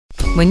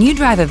When you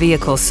drive a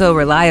vehicle so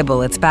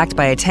reliable it's backed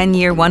by a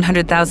 10-year,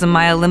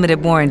 100,000-mile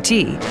limited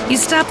warranty, you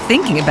stop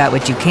thinking about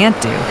what you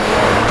can't do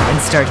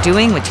and start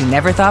doing what you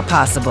never thought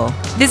possible.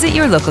 Visit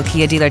your local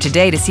Kia dealer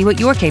today to see what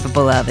you're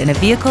capable of in a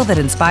vehicle that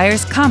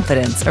inspires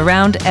confidence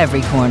around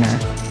every corner.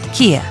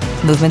 Kia,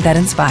 movement that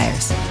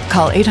inspires.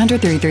 Call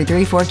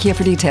 800-333-4KIA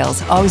for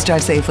details. Always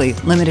drive safely.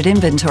 Limited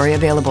inventory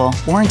available.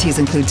 Warranties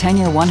include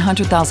 10-year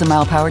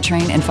 100,000-mile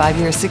powertrain and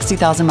 5-year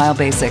 60,000-mile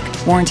basic.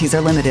 Warranties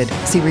are limited.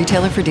 See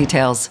retailer for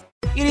details.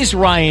 It is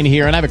Ryan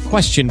here, and I have a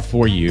question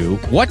for you.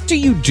 What do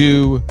you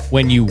do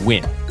when you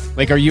win?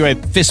 Like, are you a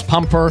fist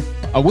pumper,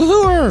 a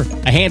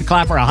woohooer, a hand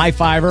clapper, a high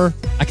fiver?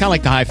 I kind of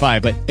like the high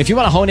five, but if you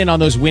want to hone in on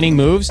those winning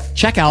moves,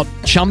 check out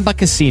Chumba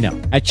Casino.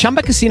 At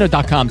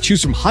ChumbaCasino.com,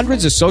 choose from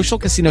hundreds of social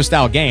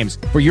casino-style games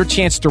for your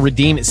chance to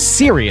redeem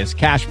serious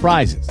cash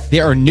prizes.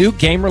 There are new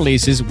game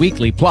releases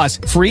weekly, plus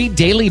free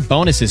daily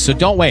bonuses. So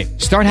don't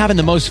wait. Start having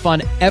the most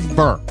fun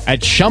ever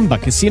at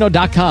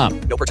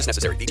ChumbaCasino.com. No purchase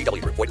necessary.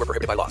 VGW. Void where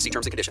prohibited by law. See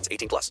terms and conditions.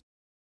 18+.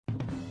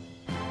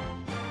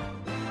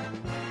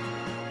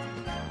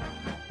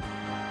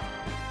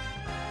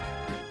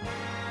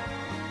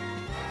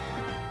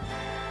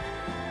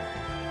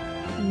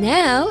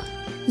 Now,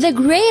 the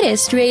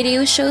greatest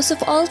radio shows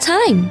of all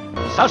time.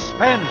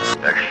 Suspense.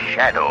 The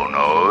Shadow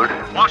Node.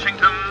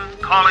 Washington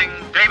calling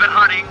David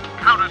Harding,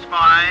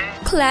 Counter-Spy.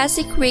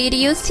 Classic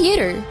radio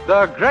theater.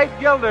 The Great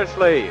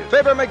Gildersleeve.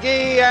 Fibber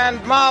McGee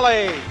and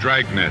Molly.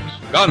 Dragnet.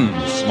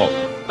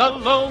 Gunsmoke. The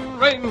Lone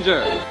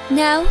Ranger.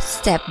 Now,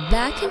 step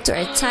back into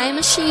our time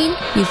machine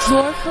with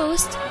your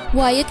host,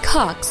 Wyatt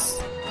Cox.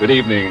 Good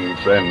evening,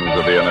 friends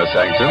of the Inner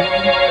Sanctum.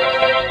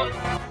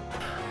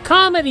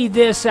 Comedy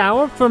this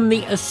hour from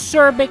the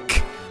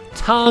acerbic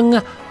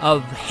tongue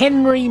of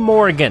Henry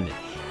Morgan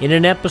in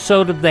an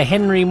episode of The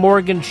Henry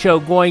Morgan Show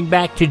going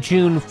back to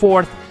June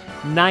 4th,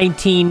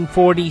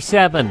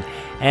 1947,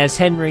 as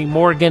Henry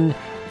Morgan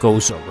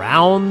goes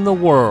around the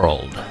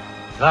world.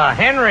 The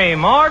Henry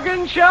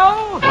Morgan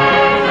Show?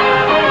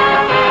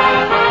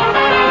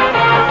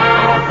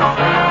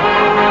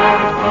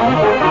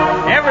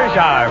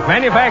 Eversharp,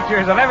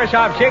 manufacturers of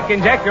Eversharp Chick,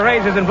 Injector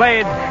Razors and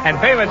Blades, and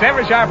famous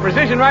Eversharp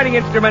precision writing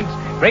instruments,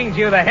 brings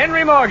you the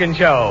Henry Morgan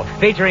Show,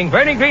 featuring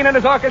Bernie Green and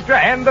his orchestra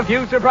and a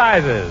few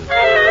surprises.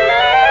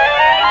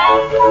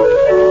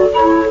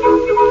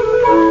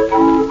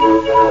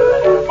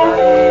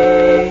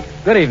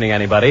 Good evening,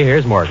 anybody.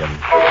 Here's Morgan.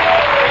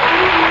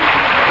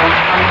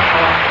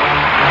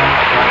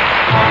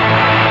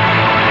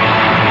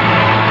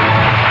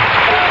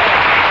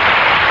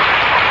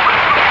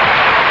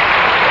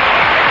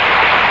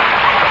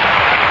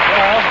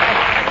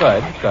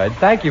 Good.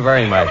 Thank you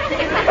very much.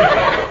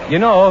 You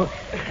know,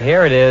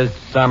 here it is,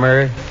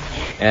 summer,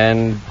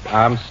 and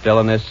I'm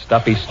still in this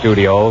stuffy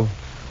studio,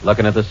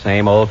 looking at the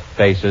same old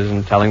faces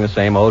and telling the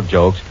same old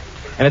jokes.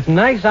 And it's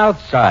nice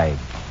outside.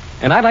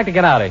 And I'd like to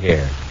get out of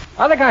here.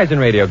 Other guys in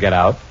radio get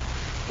out.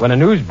 When a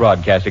news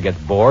broadcaster gets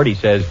bored, he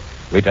says,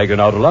 "We take it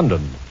out to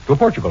London, to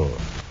Portugal."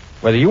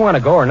 Whether you want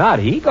to go or not,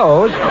 he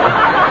goes.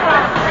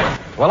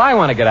 Well, I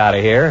want to get out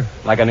of here,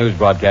 like a news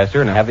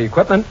broadcaster, and have the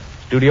equipment,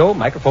 studio,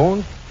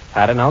 microphones,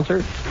 pad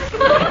announcer.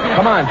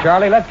 Come on,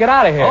 Charlie, let's get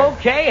out of here.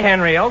 Okay,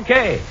 Henry,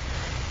 okay.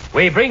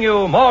 We bring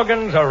you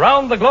Morgan's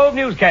Around the Globe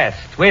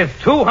newscast with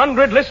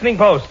 200 listening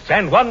posts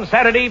and 1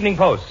 Saturday evening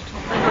post.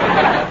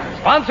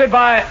 Sponsored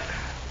by...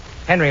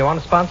 Henry, you want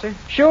a sponsor?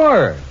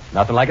 Sure.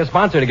 Nothing like a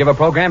sponsor to give a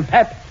program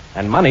pep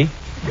and money.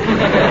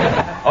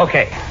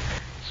 Okay.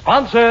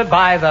 Sponsored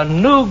by the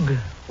Noog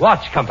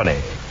Watch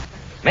Company,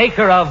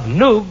 maker of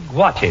Noog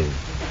watches.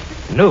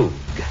 Noog,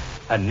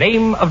 a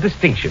name of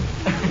distinction.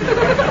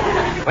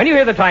 When you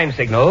hear the time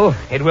signal,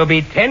 it will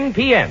be 10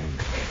 p.m.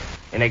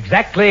 in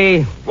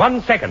exactly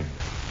 1 second.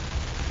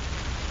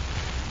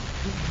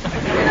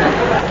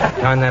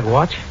 Darn that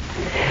watch.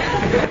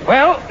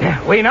 Well,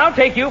 we now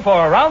take you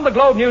for a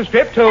round-the-globe news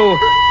trip to...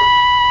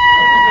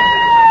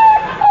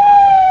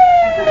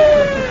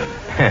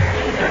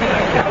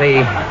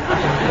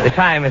 The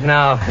time is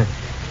now,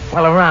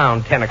 well,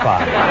 around 10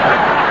 o'clock.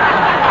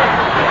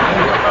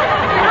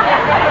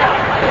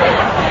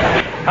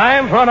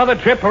 Time for another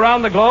trip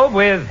around the globe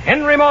with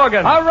Henry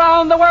Morgan.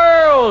 Around the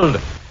world!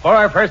 For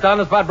our first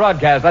on-the-spot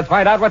broadcast, let's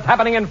find out what's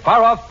happening in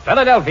far-off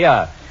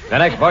Philadelphia. The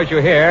next voice you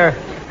hear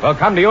will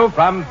come to you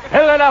from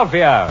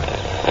Philadelphia.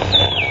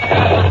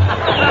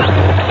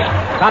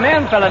 Come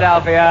in,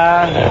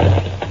 Philadelphia.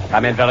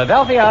 Come in,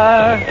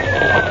 Philadelphia.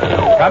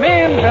 Come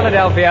in,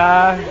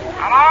 Philadelphia.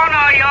 Hello,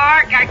 New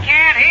York. I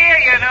can't hear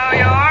you, New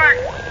York.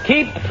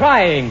 Keep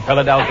trying,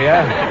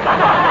 Philadelphia.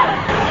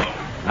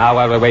 Now,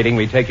 while we're waiting,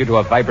 we take you to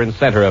a vibrant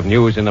center of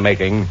news in the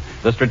making,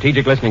 the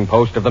strategic listening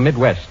post of the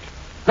Midwest.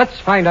 Let's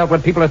find out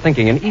what people are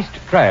thinking in East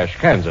Trash,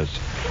 Kansas.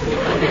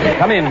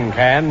 Come in,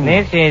 Can.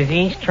 This is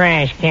East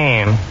Trash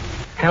Can.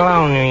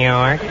 Hello, New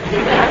York.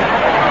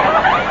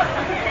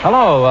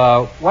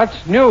 Hello,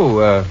 what's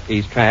new,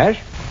 East Trash?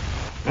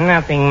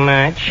 Nothing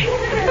much.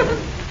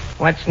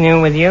 What's new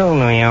with you,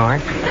 New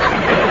York?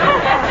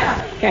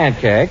 Can't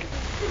kick.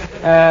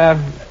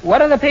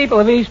 What are the people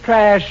of East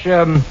Trash,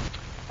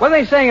 What are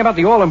they saying about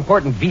the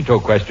all-important veto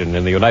question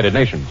in the United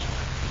Nations?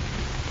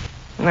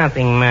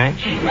 Nothing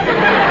much.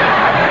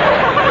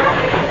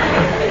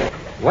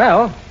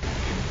 Well,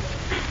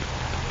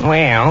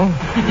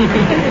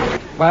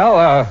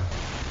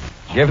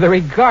 give the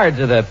regards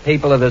of the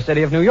people of the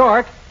city of New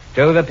York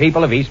to the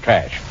people of East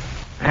Trash.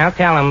 I'll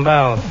tell them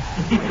both.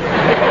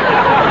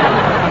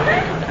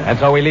 And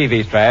so we leave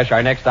East Trash.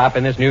 Our next stop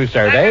in this new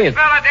survey is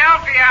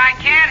Philadelphia. I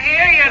can't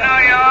hear you,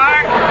 New York.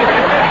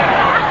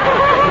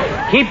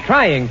 Keep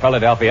trying,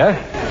 Philadelphia.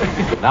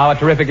 Now, at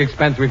terrific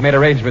expense, we've made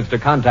arrangements to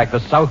contact the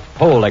South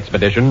Pole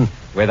Expedition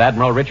with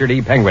Admiral Richard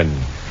E. Penguin.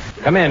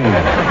 Come in.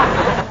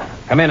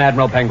 Come in,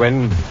 Admiral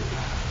Penguin.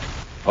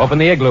 Open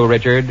the igloo,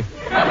 Richard.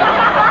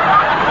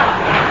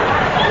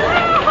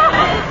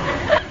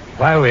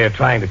 While we're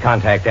trying to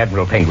contact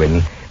Admiral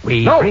Penguin,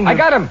 I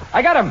got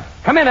him!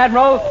 Come in,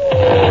 Admiral.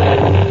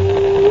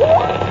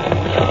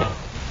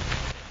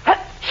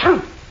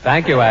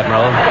 Thank you,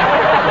 Admiral.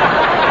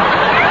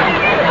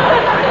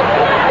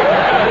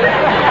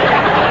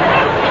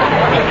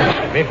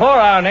 Before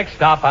our next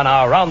stop on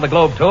our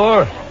round-the-globe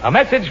tour, a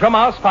message from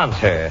our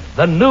sponsor,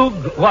 the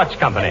Noog Watch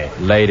Company.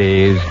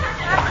 Ladies,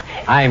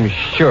 I'm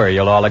sure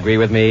you'll all agree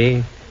with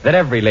me that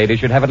every lady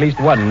should have at least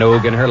one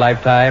Noog in her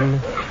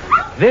lifetime.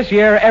 This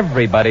year,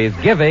 everybody's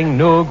giving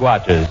Noog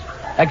watches.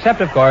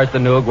 Except, of course, the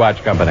Noog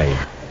Watch Company.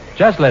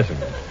 Just listen.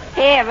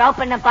 Here,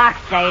 open the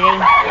box,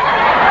 Sadie.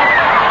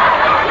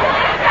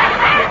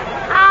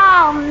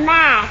 Oh,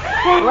 Max.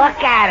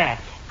 Look at it.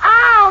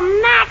 Oh,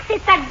 Max,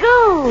 it's a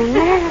goon.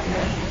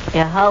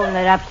 You're holding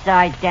it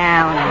upside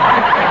down.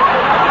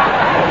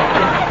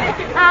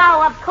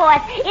 Oh, of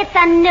course. It's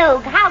a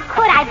Noog. How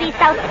could I be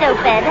so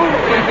stupid?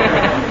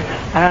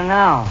 I don't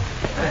know.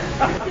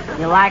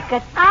 You like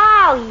it?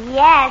 Oh,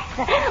 yes.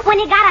 When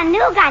you got a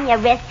Noog on your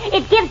wrist,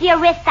 it gives your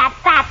wrist that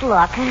fat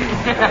look.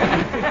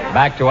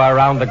 Back to our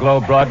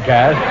round-the-globe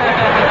broadcast.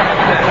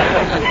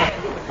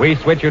 We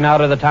switch you now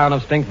to the town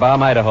of Stink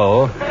Bomb,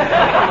 Idaho,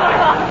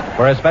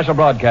 for a special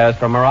broadcast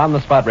from our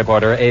on-the-spot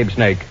reporter, Abe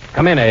Snake.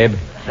 Come in, Abe.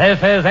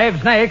 This is Abe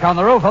Snake on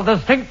the roof of the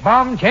Stink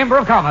Bomb Chamber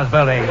of Commerce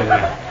building.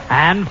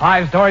 And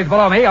 5 stories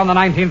below me on the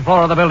 19th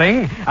floor of the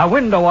building, a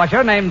window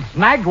washer named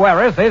Snag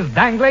Werris is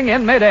dangling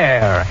in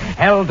midair,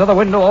 held to the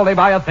window only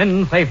by a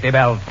thin safety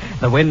belt.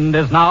 The wind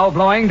is now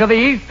blowing to the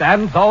east,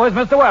 and so is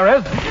Mr.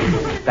 Werris.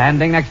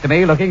 Standing next to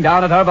me, looking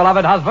down at her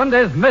beloved husband,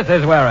 is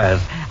Mrs.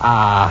 Werris.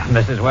 Ah,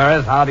 Mrs.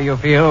 Werris, how do you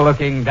feel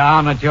looking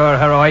down at your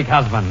heroic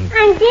husband?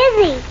 I'm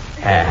dizzy.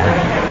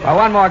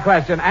 One more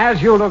question.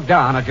 As you look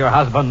down at your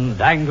husband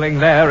dangling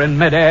there in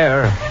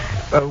midair,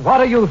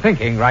 what are you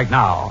thinking right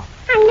now?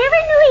 I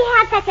never knew he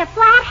had such a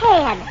flat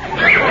head.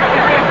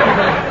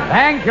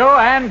 Thank you,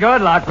 and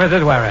good luck,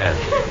 Mrs. Werris.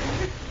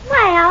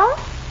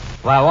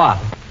 Well, what?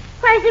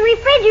 where's the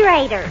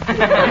refrigerator?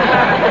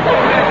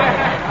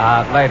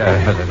 Later,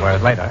 Mrs.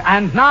 Werris, later.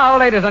 And now,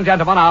 ladies and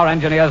gentlemen, our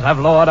engineers have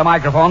lowered a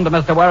microphone to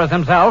Mr. Werris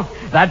himself,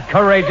 that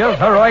courageous,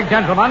 heroic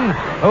gentleman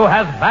who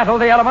has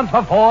battled the elements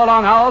for 4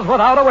 long hours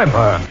without a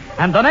whimper.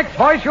 And the next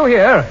voice you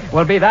hear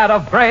will be that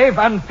of brave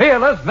and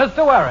fearless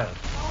Mr. Werris.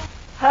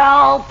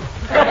 Help!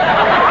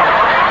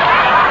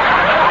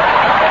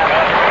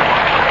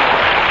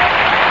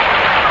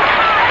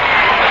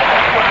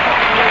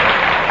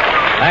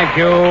 Thank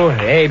you,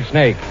 Abe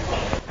Snake.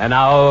 And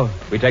now,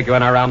 we take you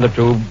on our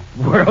round-the-tube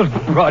world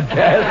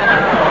broadcast.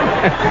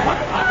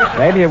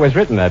 Maybe it was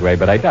written that way,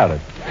 but I doubt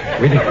it.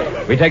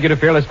 We take you to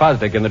Fearless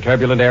Fosdick in the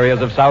turbulent areas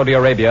of Saudi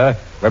Arabia,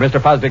 where Mr.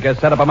 Fosdick has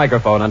set up a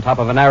microphone on top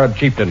of an Arab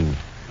chieftain.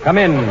 Come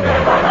in.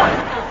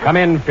 Come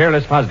in,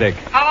 Fearless Fosdick.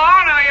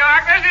 Hello, New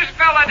York. This is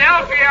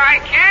Philadelphia. I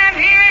can't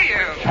hear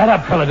you. Shut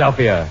up,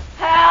 Philadelphia.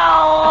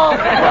 Help!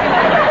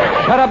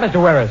 Shut up, Mr.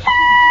 Werris.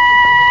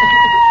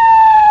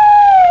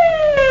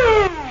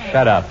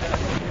 Shut up.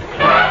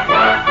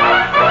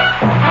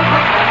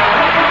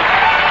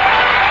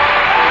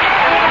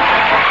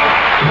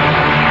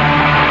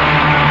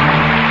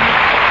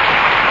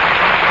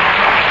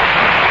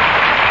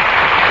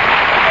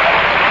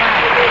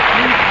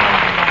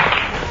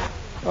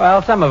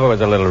 Well, some of it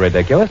was a little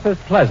ridiculous, but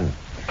it's pleasant.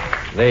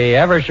 The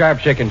Ever-Sharp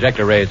Schick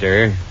Injector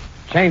Razor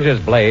changes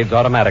blades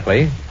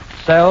automatically,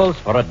 sells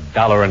for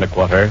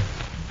 $1.25,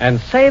 and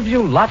saves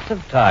you lots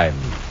of time.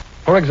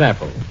 For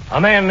example, A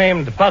man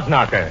named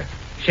Buzz-Knocker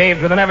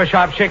shaved with an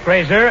Ever-Sharp Schick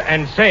razor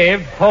and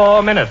saved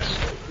 4 minutes.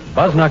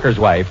 Buzz-Knocker's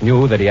wife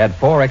knew that he had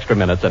 4 extra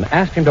minutes and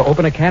asked him to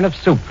open a can of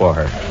soup for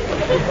her.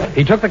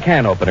 He took the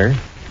can opener,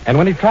 and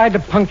when he tried to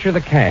puncture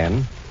the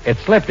can, it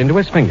slipped into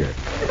his finger.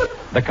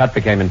 The cut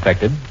became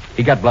infected.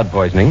 He got blood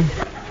poisoning.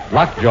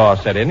 Lockjaw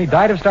set in. He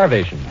died of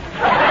starvation.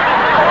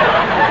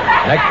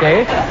 Next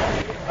case.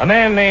 A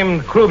man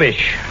named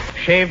Krubish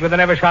shaved with an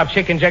Ever-Sharp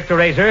Schick Injector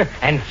razor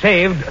and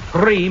saved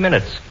 3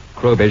 minutes.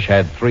 Krubish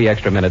had 3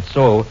 extra minutes,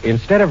 so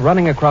instead of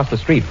running across the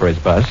street for his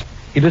bus,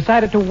 he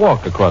decided to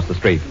walk across the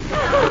street.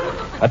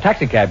 A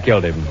taxicab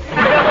killed him.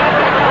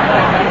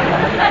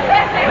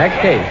 Next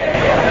case.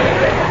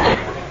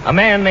 A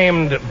man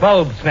named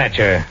Bulb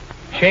Snatcher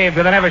shaved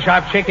with an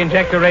Ever-Sharp Schick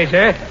Injector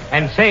razor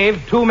and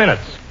saved 2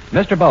 minutes.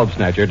 Mr. Bulb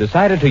Snatcher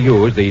decided to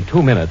use the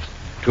 2 minutes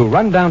to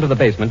run down to the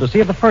basement to see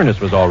if the furnace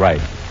was all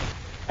right.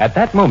 At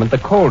that moment, the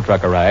coal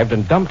truck arrived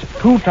and dumped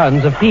 2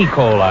 tons of pea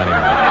coal on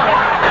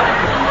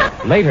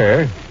him.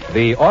 Later,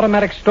 the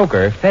automatic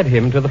stoker fed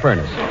him to the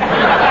furnace.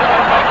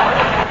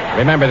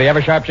 Remember, the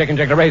Eversharp Chicken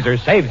Injector Razor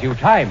saves you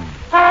time.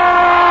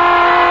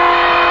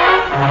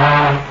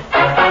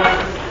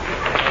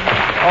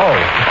 Oh,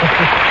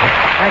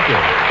 thank you.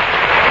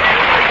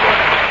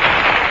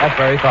 That's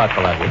very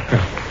thoughtful of you.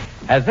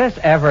 Has this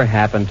ever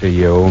happened to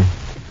you?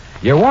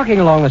 You're walking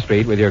along the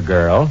street with your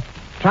girl,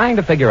 trying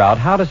to figure out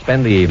how to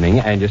spend the evening,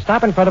 and you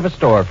stop in front of a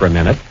store for a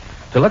minute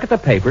to look at the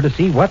paper to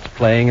see what's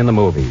playing in the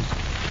movies.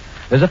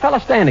 There's a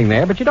fella standing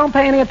there, but you don't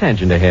pay any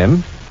attention to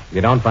him.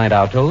 You don't find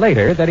out till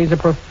later that he's a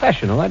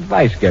professional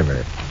advice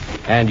giver.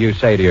 And you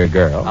say to your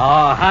girl,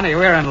 "Oh, honey,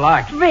 we're in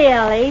luck."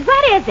 Really?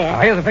 What is it? Oh,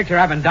 here's a picture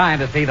I've been dying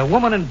to see. The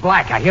Woman in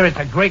Black. I hear it's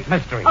a great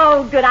mystery.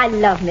 Oh, good. I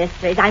love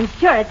mysteries. I'm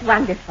sure it's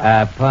wonderful.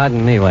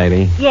 Pardon me,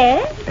 lady.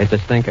 Yes? It's a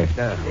stinker.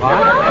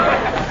 What?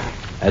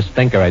 A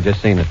stinker, I just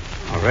seen it.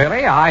 Oh,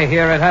 really? I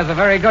hear it has a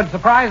very good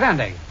surprise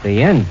ending.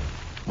 The end?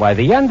 Why,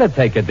 the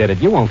Undertaker did it.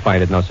 You won't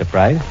find it no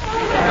surprise.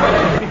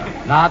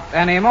 Not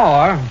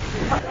anymore.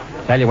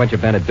 Tell you what you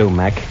better do,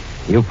 Mac.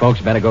 You folks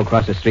better go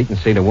across the street and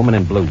see the Woman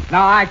in Blue.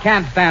 No, I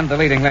can't stand the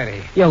leading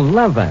lady. You'll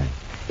love her.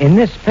 In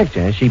this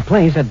picture, she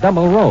plays a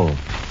double role.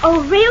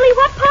 Oh, really?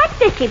 What part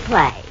did she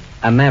play?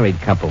 A married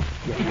couple.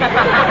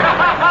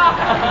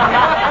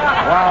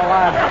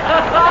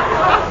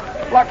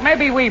 Well, look,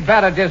 maybe we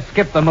better just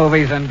skip the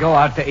movies and go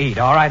out to eat,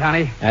 all right,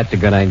 honey? That's a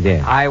good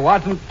idea. I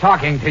wasn't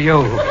talking to you.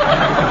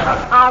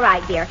 All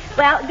right, dear.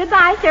 Well,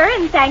 goodbye, sir,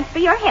 and thanks for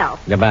your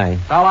help. Goodbye.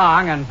 So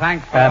long, and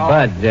thanks for all...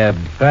 Bud,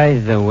 by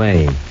the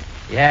way...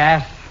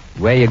 Yes?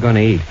 Where you going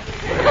to eat?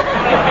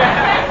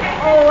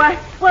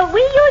 Well,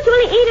 we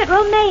usually eat at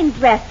Romaine's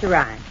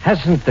restaurant.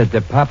 Hasn't the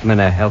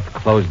Department of Health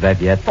closed that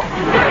yet?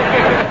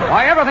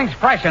 Why, everything's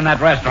fresh in that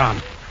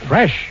restaurant.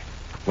 Fresh?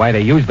 Why,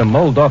 they used the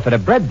mold off of the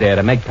bread there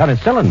to make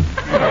penicillin.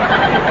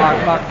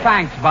 Look,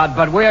 thanks, Bud,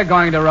 but we're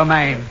going to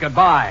Romaine's.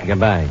 Goodbye.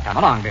 Goodbye. Come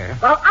along, dear.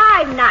 Well,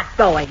 I'm not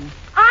going.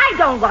 I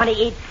don't want to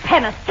eat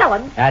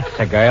penicillin. That's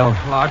a girl.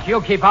 Look,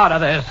 you keep out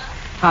of this.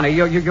 Honey,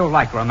 you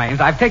like Romaine's.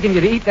 I've taken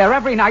you to eat there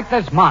every night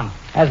this month.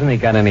 Hasn't he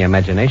got any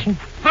imagination?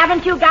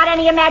 Haven't you got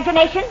any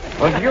imagination?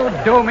 Would you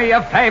do me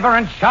a favor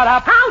and shut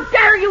up? How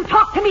dare you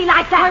talk to me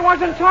like that? I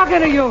wasn't talking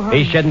to you.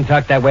 He shouldn't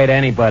talk that way to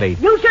anybody.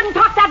 You shouldn't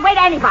talk that way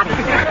to anybody.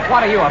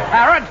 What are you, a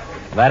parrot?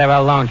 Let her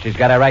alone. She's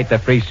got a right to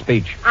free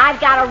speech. I've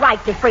got a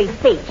right to free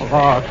speech.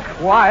 Look,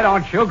 why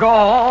don't you go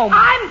home?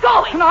 I'm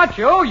going. Not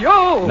you,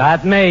 you.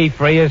 Not me.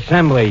 Free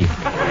assembly.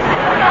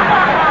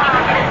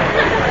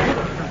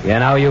 You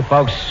know, you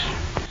folks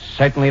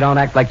certainly don't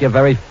act like you're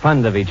very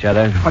fond of each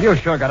other. Well, you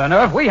sure got a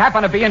nerve. We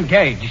happen to be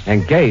engaged.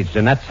 Engaged,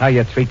 and that's how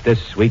you treat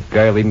this sweet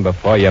girl even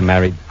before you're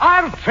married.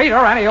 I'll treat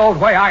her any old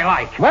way I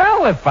like.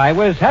 Well, if I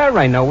was her,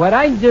 I know what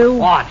I'd do.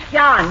 What?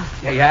 John.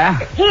 Yeah?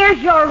 Here's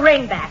your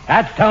ring back.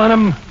 That's telling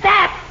him.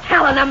 That's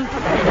telling him.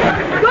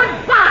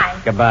 Goodbye.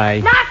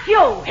 Goodbye. Not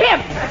you,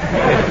 him.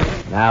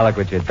 Now look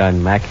what you've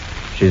done, Mac.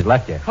 She's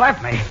left you.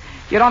 Left me?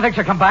 You don't think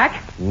she'll come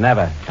back?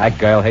 Never. That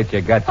girl hates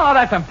your guts. Oh,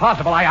 that's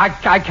impossible. I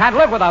can't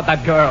live without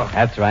that girl.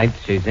 That's right.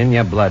 She's in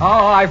your blood.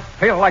 Oh, I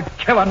feel like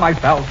killing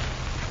myself.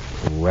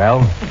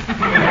 Well?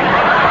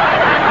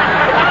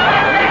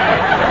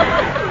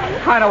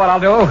 I know what I'll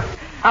do.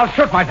 I'll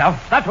shoot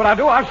myself. That's what I'll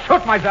do. I'll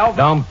shoot myself.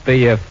 Don't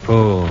be a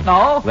fool.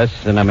 No?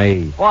 Listen to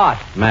me. What?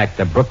 Mac,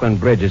 the Brooklyn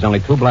Bridge is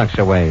only 2 blocks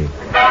away.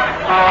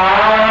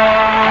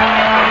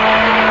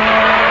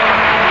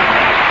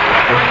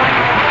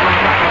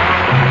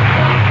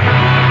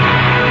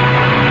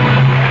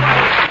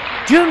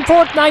 June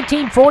 4th,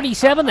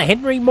 1947, The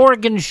Henry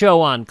Morgan Show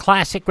on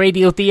Classic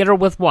Radio Theater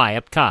with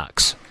Wyatt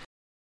Cox.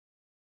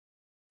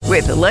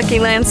 With the Lucky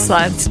Land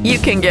Slots, you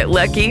can get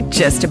lucky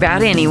just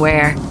about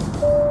anywhere.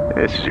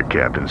 This is your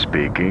captain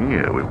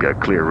speaking. We've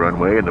got clear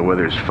runway and the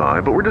weather's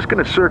fine, but we're just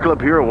going to circle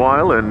up here a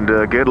while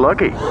and get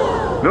lucky.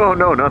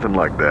 No, nothing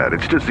like that.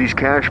 It's just these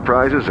cash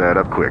prizes add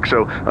up quick.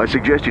 So I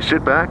suggest you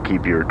sit back,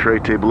 keep your tray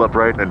table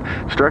upright, and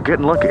start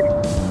getting lucky.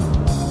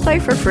 Play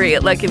for free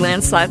at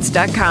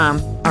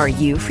LuckyLandSlots.com. Are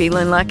you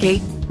feeling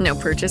lucky? No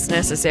purchase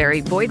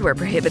necessary. Void where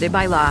prohibited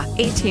by law.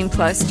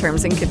 18+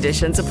 terms and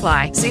conditions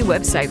apply. See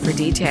website for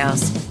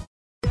details.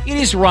 It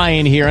is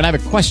Ryan here, and I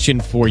have a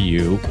question for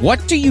you.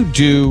 What do you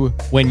do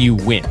when you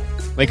win?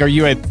 Like, are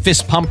you a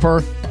fist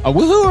pumper, a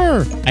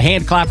woohooer, a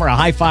hand clapper, a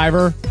high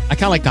fiver? I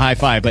kind of like the high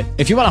five, but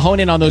if you want to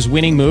hone in on those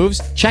winning moves,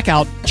 check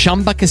out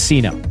Chumba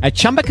Casino. At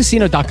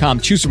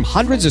ChumbaCasino.com, choose from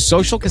hundreds of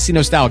social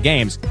casino-style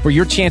games for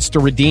your chance to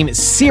redeem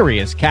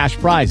serious cash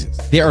prizes.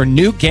 There are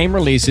new game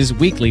releases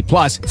weekly,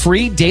 plus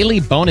free daily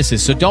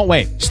bonuses, so don't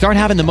wait. Start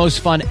having the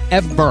most fun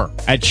ever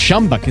at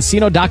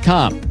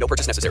ChumbaCasino.com. No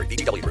purchase necessary.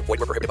 VGW. Void where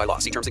prohibited by law.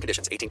 See terms and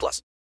conditions.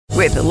 18+.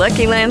 With the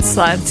Lucky Land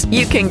Slots,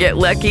 you can get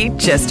lucky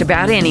just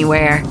about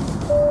anywhere.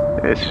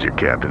 This is your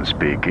captain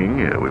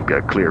speaking. We've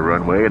got clear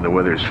runway and the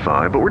weather's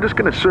fine, but we're just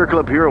going to circle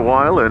up here a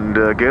while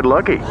and get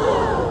lucky.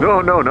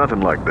 No,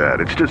 nothing like that.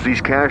 It's just these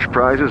cash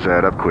prizes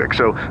add up quick.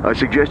 So I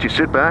suggest you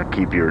sit back,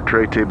 keep your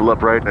tray table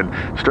upright, and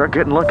start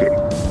getting lucky.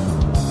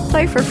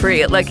 Play for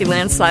free at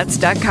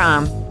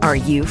LuckyLandSlots.com. Are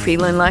you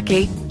feeling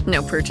lucky?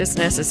 No purchase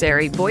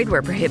necessary. Void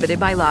where prohibited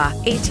by law.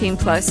 18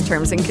 plus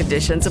terms and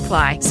conditions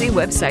apply. See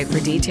website for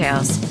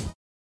details.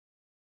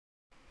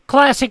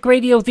 Classic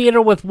Radio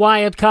Theater with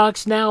Wyatt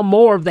Cox. Now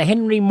more of the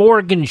Henry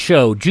Morgan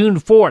Show, June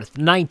 4th,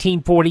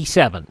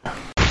 1947.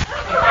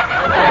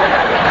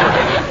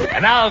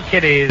 And now,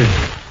 kiddies,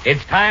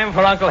 it's time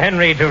for Uncle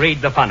Henry to read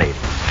the funnies.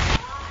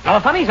 Now,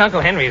 the funnies Uncle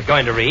Henry is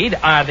going to read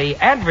are the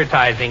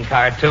advertising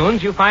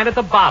cartoons you find at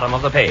the bottom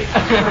of the page.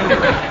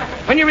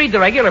 When you read the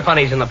regular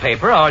funnies in the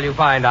paper, all you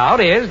find out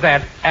is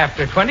that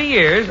after 20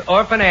 years,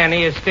 Orphan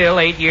Annie is still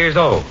 8 years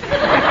old.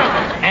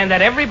 And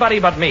that everybody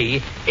but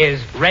me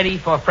is ready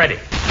for Freddy.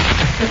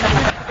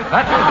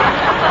 But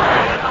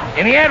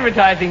in the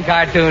advertising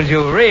cartoons,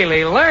 you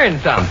really learn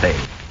something.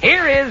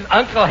 Here is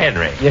Uncle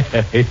Henry.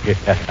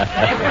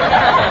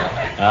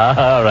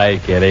 All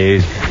right,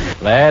 kiddies.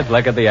 Let's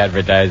look at the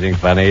advertising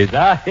funnies.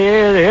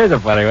 Here's a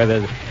funny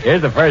one.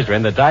 Here's the first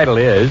one. The title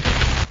is...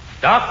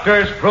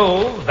 Doctors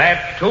prove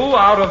that 2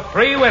 out of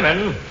 3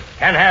 women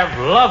can have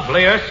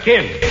lovelier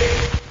skin.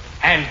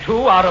 And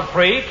 2 out of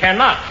 3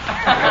 cannot.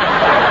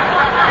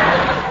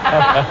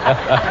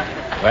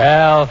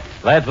 Well,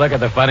 let's look at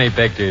the funny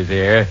pictures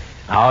here.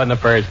 Now, in the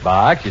first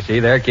box, you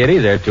see there,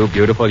 kiddies, there are 2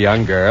 beautiful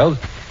young girls.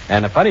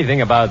 And the funny thing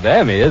about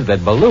them is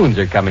that balloons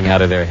are coming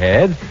out of their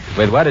heads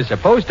with what is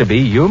supposed to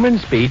be human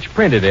speech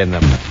printed in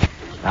them.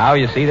 Now,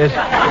 you see this?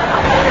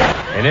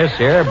 In this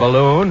here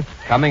balloon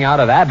coming out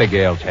of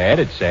Abigail's head,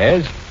 it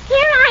says... Here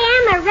I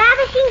am, a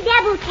ravishing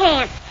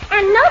debutante,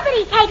 and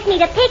nobody takes me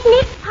to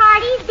picnics,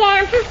 parties,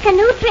 dances,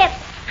 canoe trips,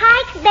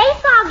 hikes,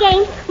 baseball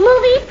games,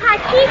 movies,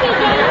 parcheesi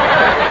games,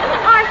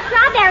 or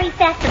strawberry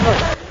festivals.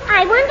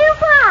 I wonder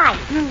why.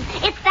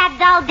 It's that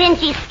dull,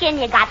 dingy skin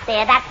you got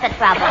there. That's the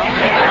trouble.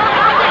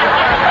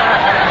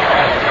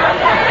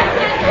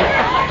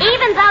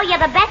 Even though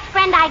you're the best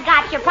friend I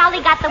got, you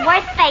probably got the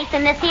worst face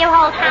in this here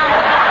whole town.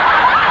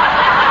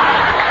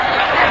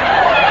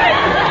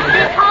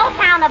 This whole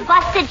town of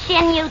busted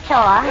shin,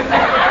 Utah.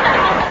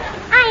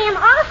 I am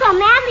also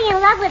madly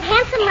in love with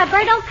handsome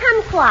Roberto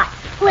Kumquat,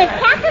 who is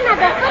captain of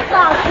the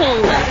football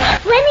team,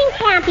 swimming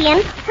champion,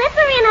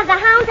 flipper-in of the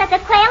hounds at the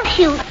quail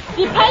shoot,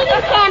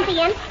 debating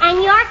champion, and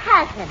your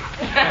cousin.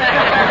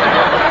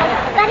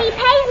 But he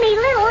pays me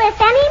little, if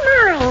any,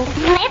 mind.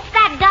 It's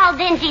that dull,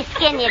 dingy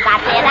skin you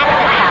got there. That's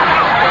the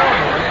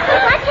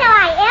trouble. What shall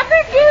I ever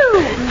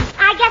do?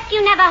 I guess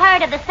you never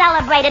heard of the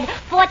celebrated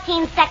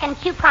 14-second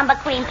cucumber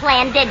cream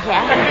plan, did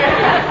you?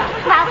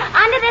 Well,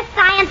 under this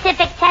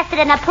scientific, tested,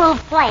 and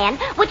approved plan,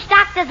 which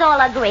doctors all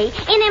agree,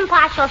 in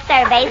impartial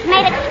surveys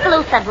made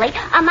exclusively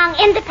among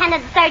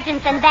independent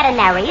surgeons and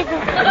veterinaries,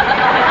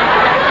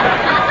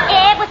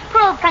 it was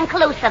proved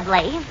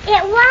conclusively.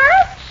 It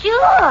was?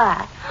 Sure.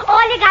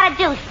 All you gotta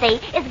do, see,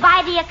 is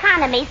buy the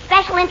economy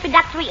special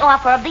introductory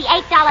offer of the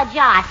 $8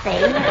 jar, see?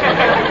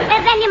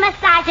 And then you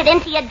massage it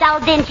into your dull,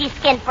 dingy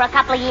skin for a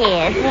couple of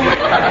years.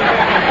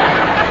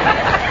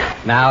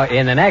 Now,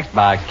 in the next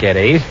box,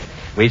 kiddies,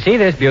 we see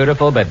this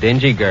beautiful but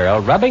dingy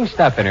girl rubbing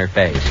stuff in her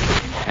face.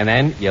 And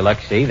then you look,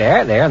 see,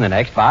 there in the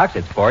next box,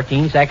 it's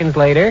 14 seconds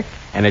later,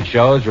 and it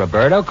shows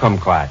Roberto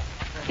Kumquat.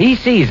 He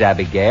sees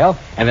Abigail,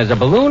 and there's a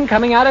balloon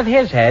coming out of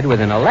his head with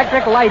an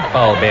electric light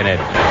bulb in it.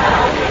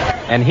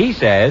 And he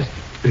says,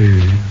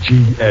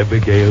 Gee,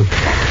 Abigail,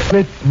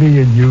 let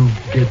me and you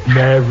get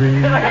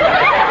married.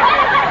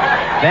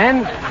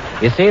 Then,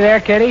 you see there,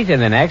 kiddies, in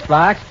the next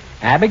box,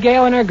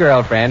 Abigail and her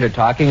girlfriend are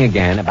talking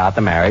again about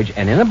the marriage,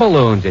 and in the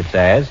balloons it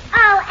says...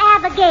 Oh,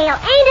 Abigail,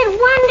 ain't it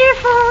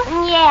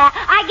wonderful? Yeah,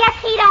 I guess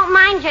he don't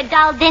mind your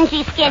dull,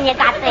 dingy skin you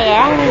got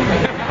there.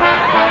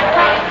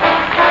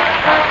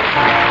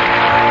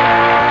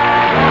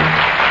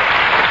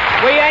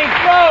 We ain't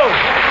through.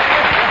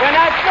 We're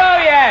not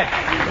through yet.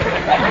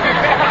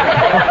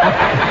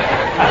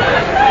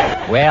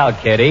 Well,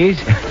 kiddies,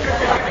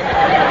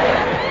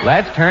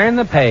 let's turn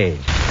the page.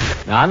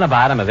 Now, on the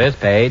bottom of this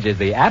page is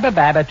the Abba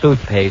Baba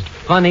toothpaste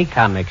funny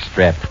comic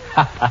strip.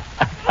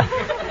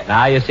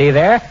 Now, you see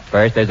there?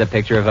 First, there's a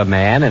picture of a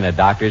man in a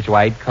doctor's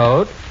white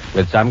coat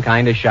with some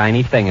kind of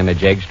shiny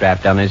thingamajig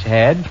strapped on his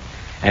head.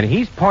 And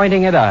he's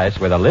pointing at us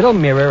with a little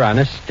mirror on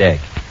a stick.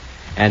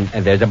 And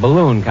there's a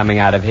balloon coming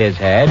out of his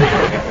head.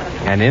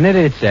 And in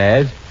it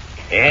says...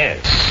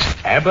 Yes,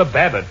 Abba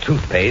Baba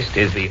toothpaste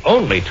is the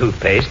only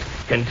toothpaste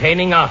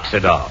containing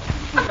Oxidol.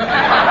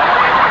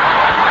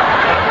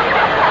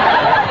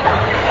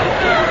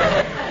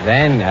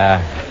 Then,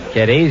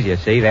 kiddies, you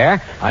see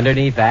there,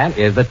 underneath that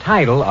is the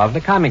title of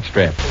the comic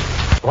strip.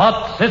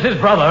 What Sis's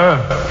brother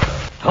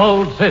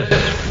told Sis.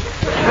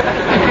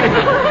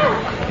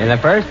 In the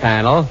first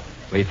panel,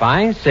 we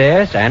find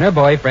Sis and her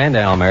boyfriend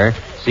Elmer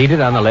seated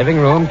on the living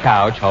room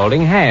couch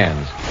holding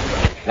hands.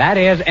 That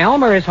is,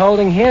 Elmer is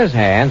holding his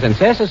hands and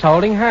Sis is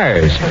holding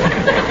hers.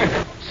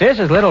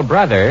 Sis's little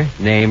brother,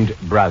 named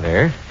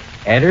Brother,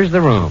 enters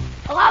the room.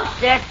 Hello,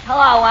 Sis.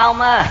 Hello,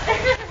 Elmer.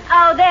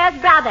 Oh, there's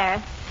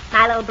Brother.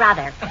 My little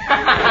brother.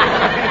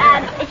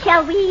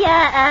 Shall we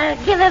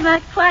give him a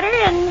quarter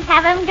and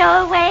have him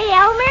go away,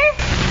 Elmer?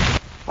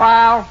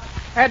 Well,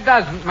 it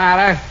doesn't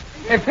matter.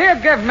 If he'll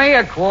give me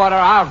a quarter,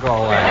 I'll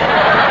go away.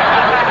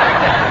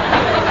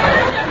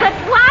 But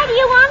why do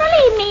you want to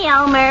leave me,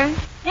 Elmer?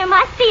 There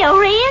must be a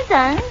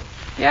reason.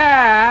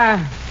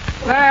 Yeah,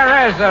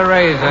 there is a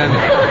reason.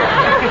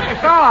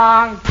 So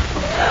long.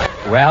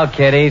 Well,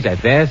 kiddies,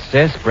 at this,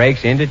 Sis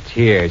breaks into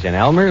tears, and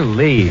Elmer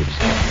leaves.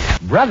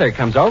 Brother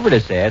comes over to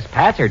Sis,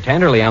 pats her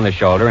tenderly on the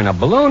shoulder, and a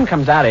balloon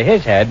comes out of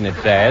his head, and it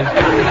says...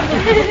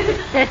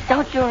 Sis,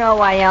 don't you know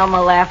why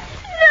Elmer left?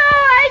 No,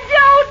 I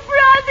don't,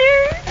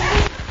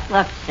 Brother.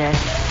 Look, Sis,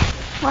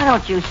 why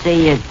don't you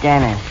see your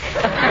dentist?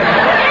 But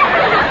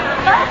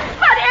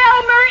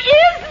Elmer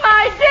is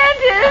my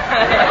dentist.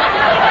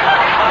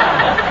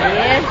 He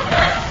is?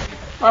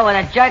 Well, with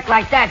a jerk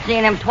like that,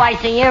 seeing him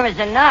twice a year is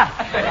enough.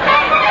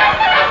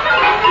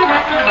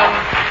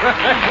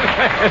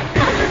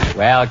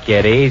 Well,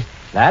 kiddies,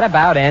 that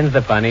about ends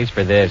the funnies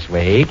for this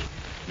week.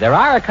 There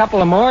are a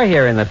couple of more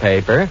here in the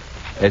paper.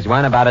 There's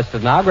one about a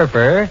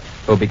stenographer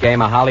who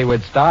became a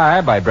Hollywood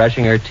star by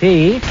brushing her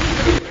teeth.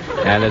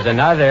 And there's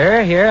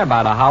another here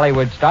about a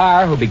Hollywood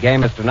star who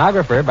became a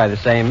stenographer by the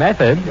same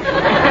method.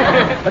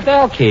 But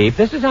they'll keep.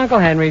 This is Uncle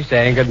Henry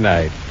saying good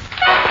night.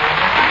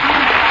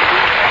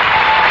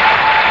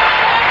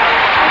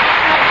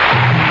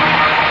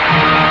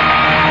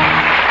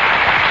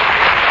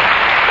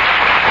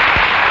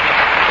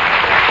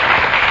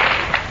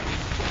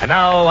 And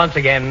now, once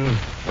again,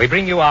 we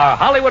bring you our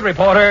Hollywood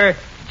reporter,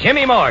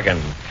 Jimmy Morgan,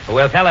 who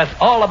will tell us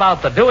all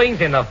about the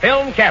doings in the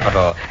film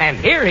capital. And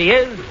here he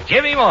is,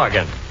 Jimmy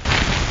Morgan.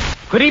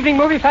 Good evening,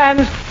 movie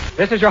fans.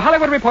 This is your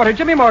Hollywood reporter,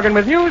 Jimmy Morgan,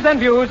 with news and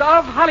views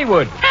of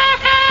Hollywood.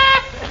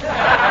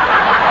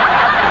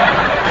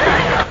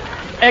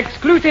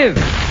 Exclusive.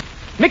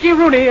 Mickey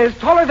Rooney is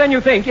taller than you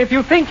think if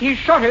you think he's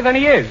shorter than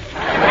he is.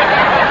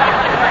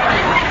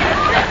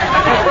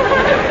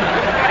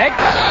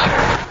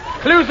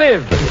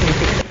 Exclusive.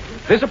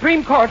 The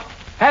Supreme Court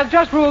has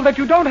just ruled that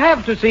you don't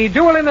have to see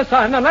Duel in the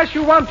Sun unless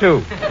you want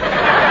to.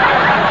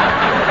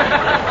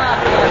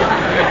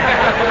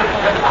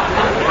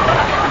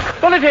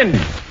 Bulletin.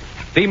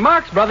 The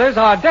Marx Brothers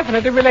are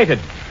definitely related.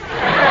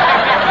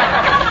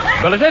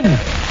 Bulletin.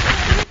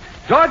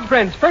 George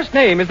Brent's first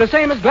name is the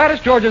same as Gladys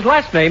George's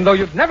last name, though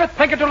you'd never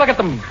think it to look at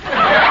them.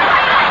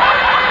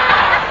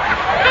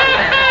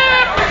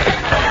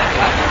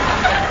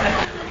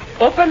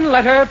 Open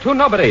letter to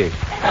nobody.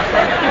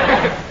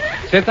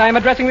 Since I am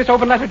addressing this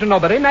open letter to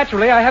nobody,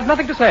 naturally I have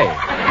nothing to say.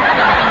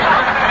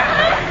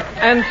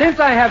 And since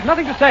I have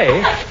nothing to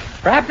say,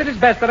 perhaps it is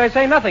best that I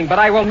say nothing, but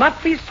I will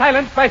not be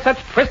silenced by such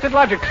twisted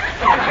logic.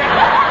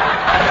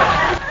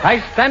 I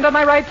stand on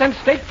my rights and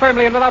state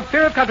firmly and without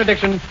fear of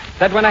contradiction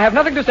that when I have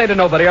nothing to say to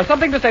nobody or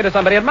something to say to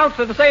somebody, it amounts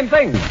to the same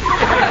thing.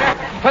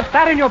 Put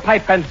that in your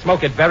pipe and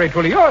smoke it. Very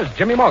truly yours,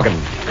 Jimmy Morgan.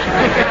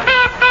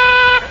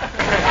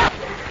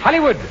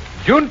 Hollywood,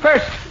 June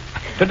 1st.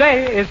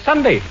 Today is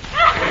Sunday.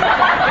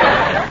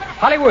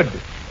 Hollywood,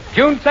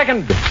 June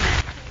 2nd.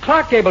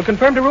 Clark Gable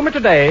confirmed to rumor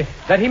today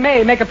that he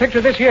may make a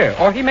picture this year,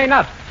 or he may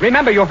not.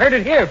 Remember, you heard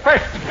it here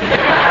first.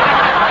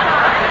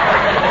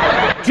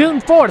 June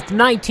 4th,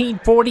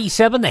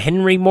 1947, The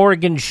Henry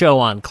Morgan Show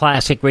on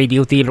Classic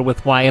Radio Theater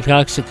with Wyatt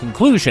Cox. The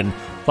conclusion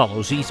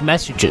follows these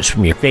messages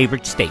from your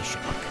favorite station.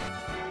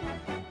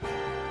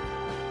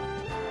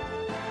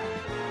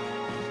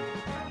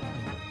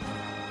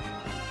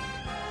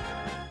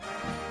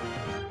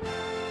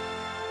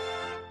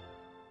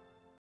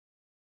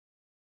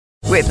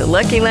 With the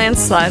Lucky Land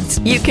Slots,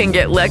 you can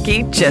get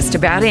lucky just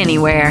about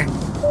anywhere.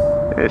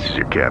 This is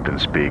your captain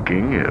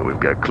speaking. We've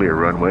got clear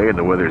runway and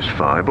the weather's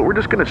fine, but we're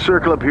just going to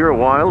circle up here a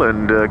while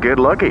and get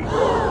lucky.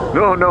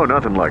 No,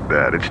 nothing like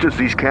that. It's just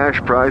these cash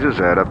prizes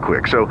add up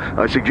quick. So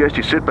I suggest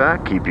you sit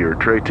back, keep your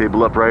tray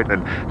table upright,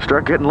 and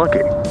start getting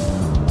lucky.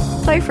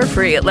 Play for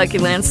free at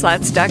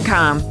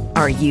LuckyLandSlots.com.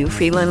 Are you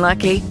feeling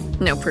lucky?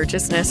 No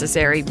purchase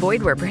necessary.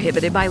 Void where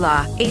prohibited by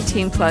law.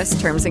 18+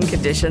 terms and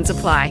conditions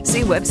apply.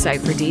 See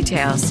website for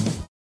details.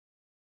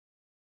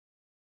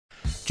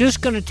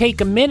 Just going to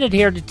take a minute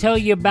here to tell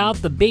you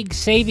about the big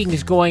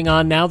savings going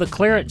on now, the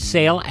clearance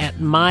sale at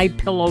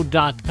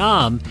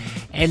MyPillow.com.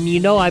 And you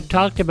know, I've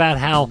talked about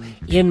how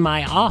in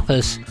my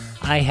office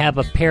I have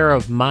a pair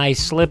of My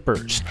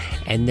Slippers,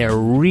 and they're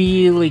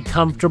really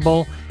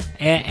comfortable,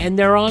 and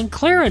they're on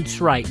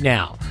clearance right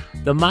now.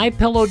 The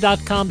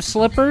MyPillow.com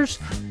slippers,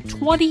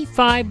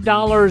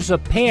 $25 a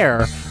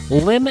pair,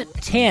 limit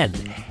 10.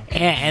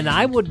 And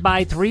I would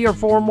buy 3 or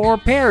 4 more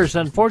pairs.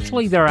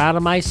 Unfortunately, they're out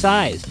of my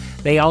size.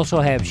 They also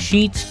have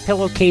sheets,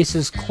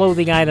 pillowcases,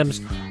 clothing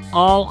items,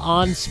 all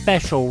on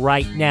special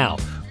right now.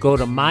 Go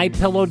to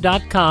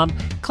MyPillow.com,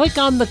 click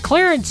on the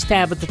clearance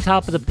tab at the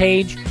top of the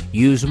page,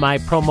 use my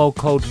promo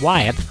code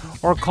Wyatt,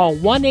 or call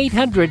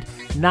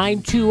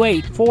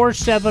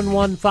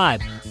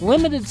 1-800-928-4715.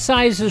 Limited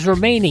sizes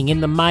remaining in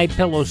the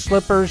MyPillow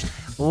slippers.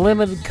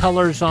 limited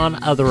colors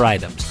on other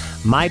items.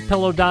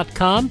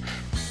 MyPillow.com,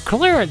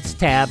 clearance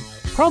tab,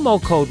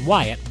 promo code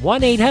Wyatt,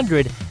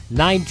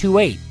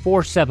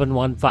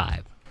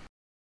 1-800-928-4715.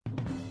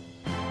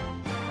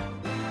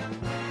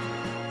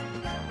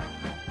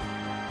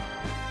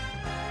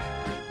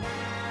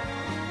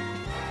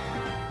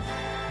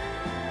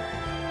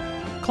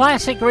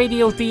 Classic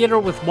Radio Theater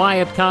with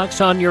Wyatt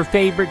Cox on your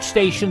favorite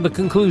station, the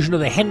conclusion of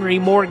the Henry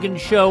Morgan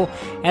Show,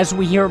 as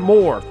we hear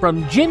more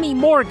from Jimmy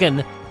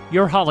Morgan,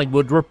 your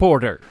Hollywood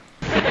reporter.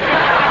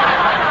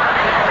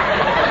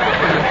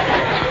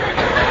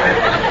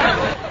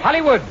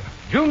 Hollywood,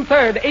 June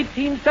 3rd,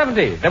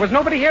 1870. There was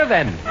nobody here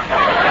then.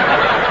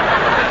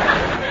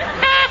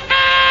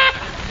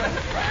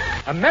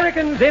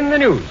 Americans in the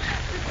news.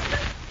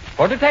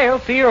 For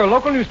details, see your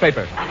local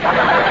newspaper.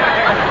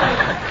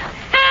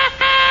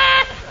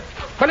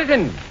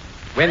 Bulletin.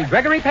 When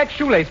Gregory Peck's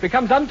shoelace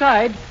becomes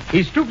untied,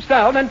 he stoops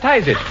down and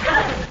ties it.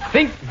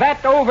 Think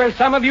that over,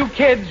 some of you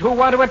kids who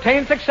want to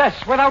attain success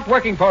without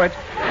working for it.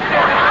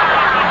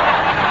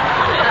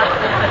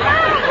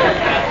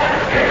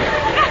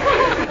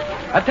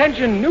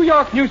 Attention, New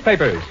York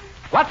newspapers.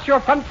 Watch your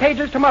front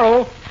pages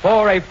tomorrow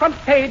for a front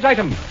page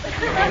item.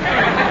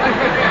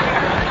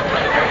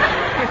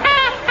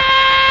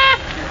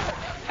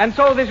 And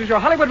so this is your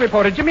Hollywood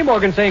reporter, Jimmy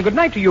Morgan, saying good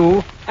night to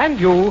you, and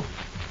you,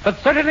 but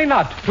certainly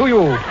not to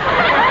you.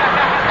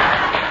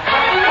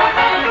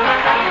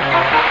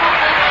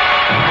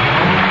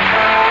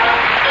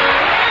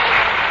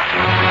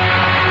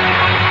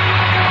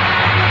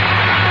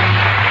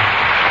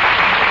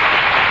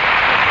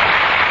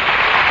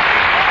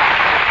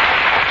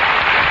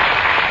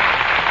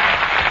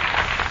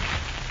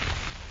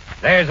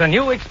 There's a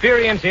new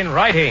experience in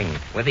writing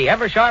with the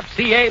Eversharp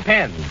CA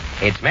pen.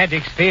 Its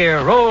magic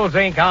sphere rolls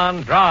ink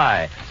on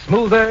dry.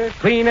 Smoother,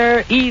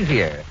 cleaner,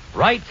 easier.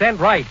 Writes and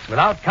writes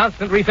without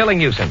constant refilling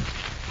nuisance.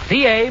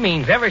 CA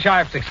means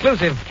Eversharp's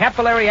exclusive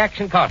capillary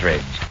action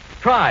cartridge.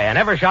 Try an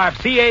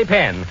Eversharp CA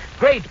pen.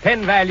 Great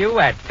pen value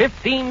at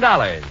 $15.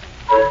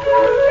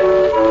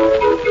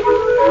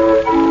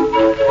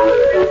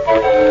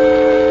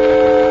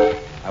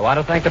 I want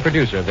to thank the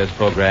producer of this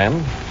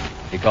program,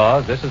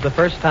 because this is the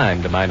first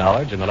time, to my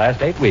knowledge, in the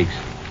last 8 weeks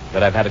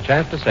that I've had a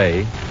chance to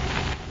say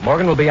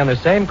Morgan will be on the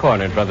same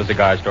corner in front of the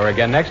cigar store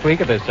again next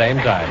week at the same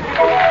time.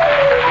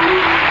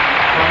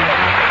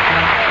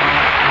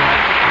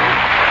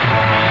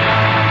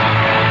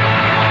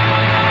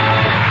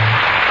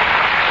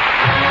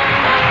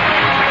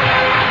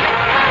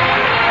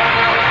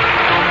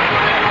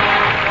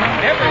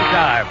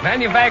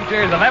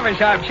 Manufacturers of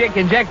Eversharp Chick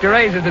Injector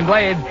razors and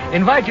blades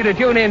invite you to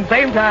tune in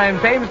same time,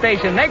 same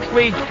station next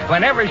week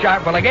when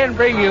Eversharp will again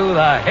bring you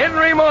the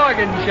Henry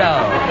Morgan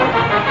Show.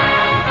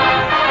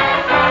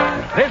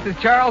 This is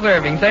Charles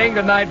Irving saying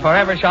goodnight for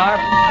Eversharp.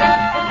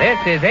 This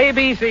is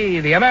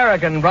ABC, the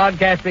American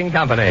Broadcasting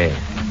Company.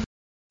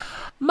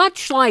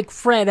 Much like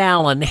Fred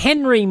Allen,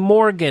 Henry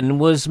Morgan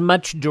was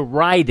much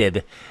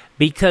derided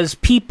because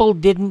people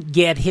didn't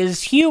get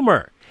his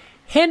humor.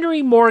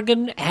 Henry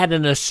Morgan had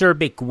an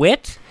acerbic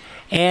wit,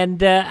 and,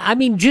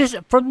 just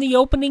from the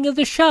opening of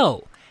the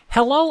show,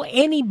 hello,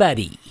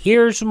 anybody,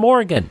 here's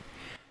Morgan,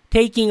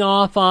 taking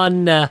off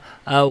on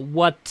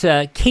what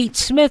Kate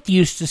Smith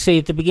used to say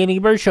at the beginning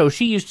of her show.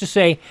 She used to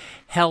say,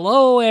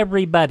 hello,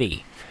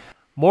 everybody.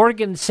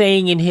 Morgan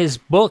saying in his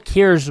book,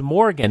 Here's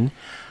Morgan,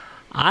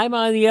 I'm,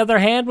 on the other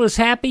hand, was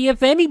happy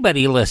if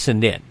anybody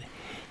listened in.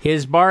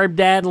 His barbed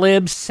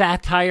ad-libs,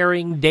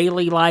 satiring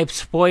daily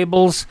life's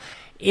foibles,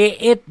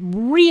 it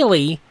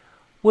really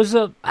was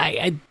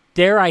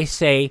dare I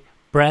say,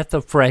 breath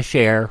of fresh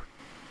air.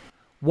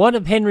 One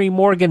of Henry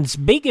Morgan's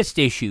biggest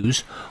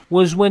issues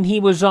was when he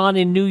was on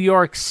in New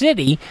York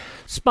City,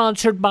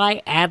 sponsored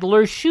by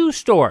Adler Shoe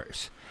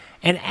Stores.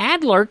 And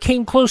Adler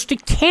came close to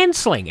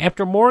canceling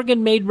after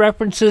Morgan made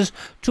references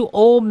to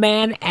Old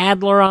Man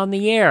Adler on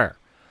the air.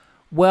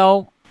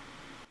 Well,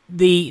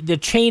 the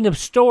chain of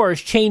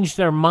stores changed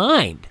their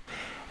mind.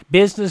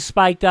 Business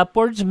spiked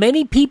upwards.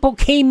 Many people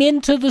came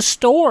into the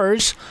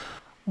stores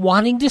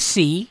wanting to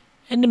see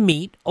and to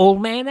meet Old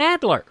Man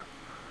Adler.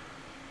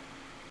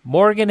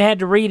 Morgan had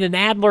to read an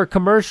Adler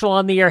commercial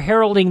on the air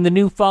heralding the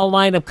new fall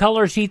line of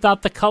colors. He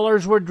thought the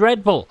colors were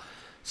dreadful.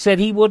 Said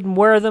he wouldn't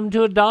wear them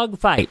to a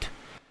dogfight.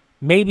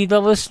 Maybe the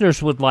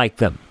listeners would like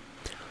them.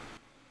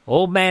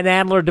 Old Man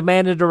Adler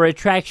demanded a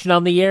retraction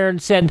on the air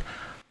and said,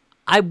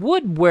 I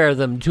would wear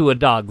them to a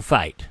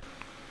dogfight.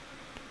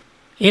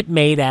 It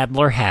made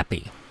Adler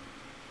happy.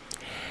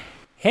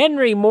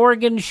 Henry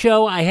Morgan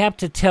Show, I have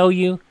to tell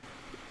you,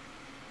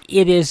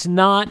 it is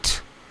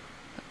not,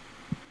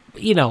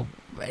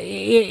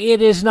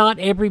 it is not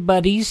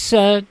everybody's,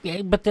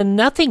 but then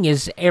nothing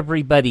is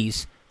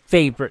everybody's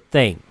favorite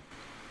thing.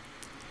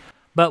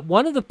 But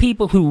one of the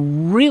people who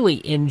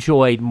really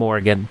enjoyed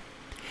Morgan,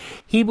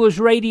 he was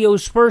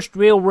radio's first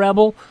real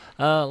rebel,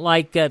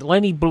 like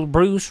Lenny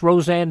Bruce,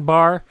 Roseanne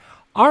Barr.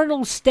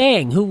 Arnold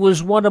Stang, who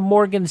was one of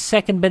Morgan's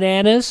second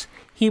bananas,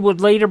 he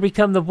would later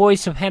become the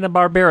voice of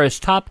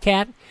Hanna-Barbera's Top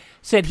Cat.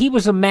 said he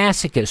was a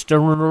masochist, a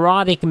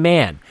neurotic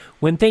man.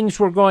 When things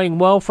were going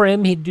well for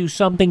him, he'd do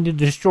something to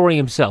destroy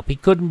himself. He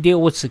couldn't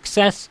deal with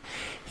success.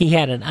 He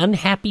had an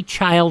unhappy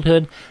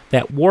childhood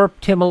that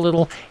warped him a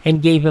little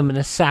and gave him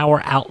a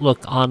sour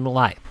outlook on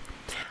life.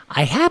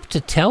 I have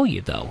to tell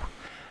you, though,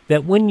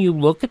 that when you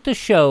look at the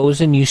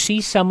shows and you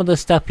see some of the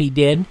stuff he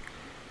did,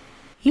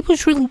 he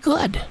was really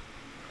good.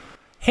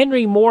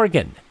 Henry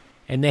Morgan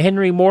and the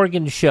Henry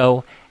Morgan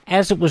Show,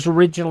 as it was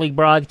originally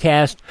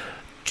broadcast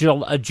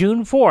June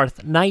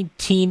 4th,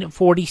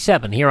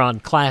 1947, here on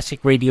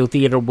Classic Radio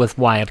Theater with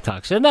Wyatt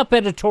Cox. Enough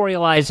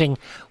editorializing.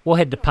 We'll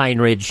head to Pine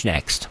Ridge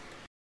next.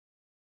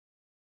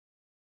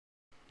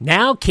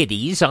 Now,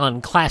 kiddies,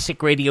 on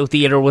Classic Radio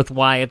Theater with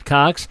Wyatt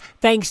Cox.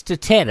 Thanks to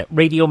Ted at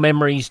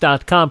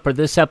RadioMemories.com for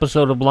this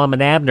episode of Lum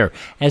and Abner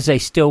as they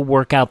still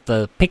work out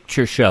the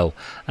picture show,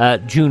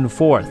 June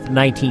 4th,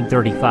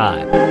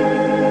 1935.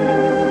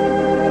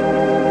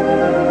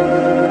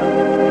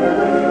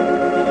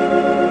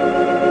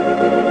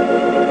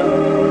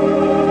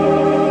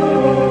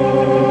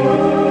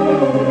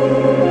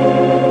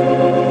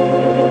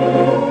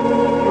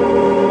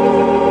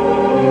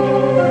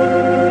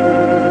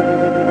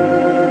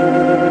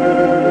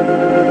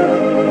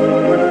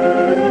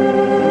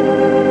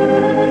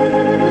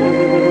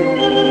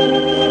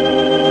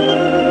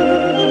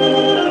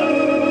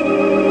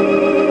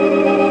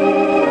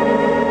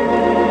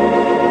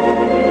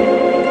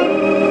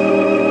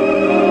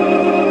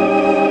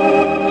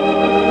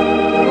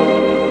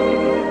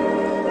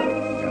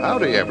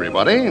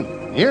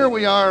 Here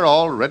we are,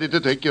 all ready to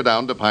take you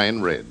down to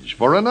Pine Ridge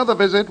for another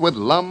visit with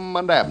Lum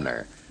and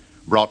Abner,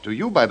 brought to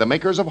you by the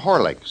makers of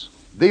Horlicks,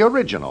 the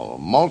original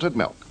malted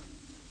milk.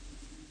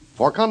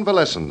 For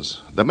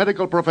convalescents, the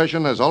medical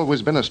profession has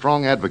always been a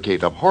strong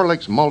advocate of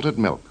Horlicks malted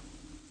milk.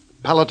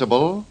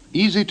 Palatable,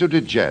 easy to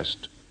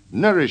digest,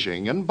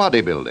 nourishing, and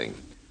bodybuilding,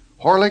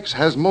 Horlicks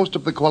has most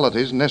of the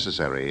qualities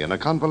necessary in a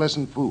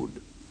convalescent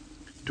food.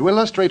 To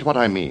illustrate what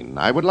I mean,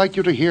 I would like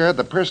you to hear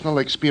the personal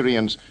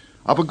experience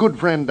of a good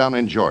friend down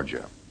in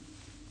Georgia.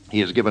 He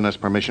has given us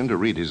permission to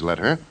read his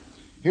letter.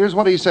 Here's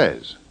what he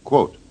says,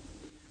 quote,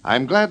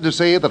 I'm glad to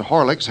say that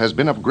Horlicks has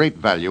been of great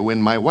value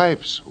in my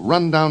wife's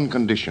run-down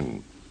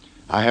condition.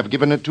 I have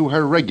given it to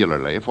her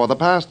regularly for the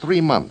past 3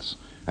 months,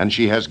 and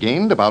she has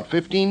gained about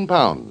 15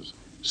 pounds,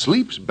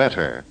 sleeps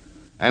better,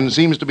 and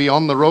seems to be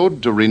on the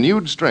road to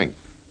renewed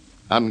strength,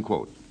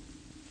 unquote.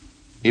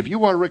 If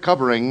you are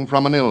recovering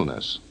from an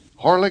illness,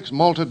 Horlicks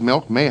malted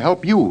milk may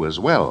help you as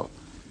well.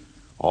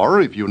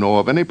 Or if you know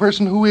of any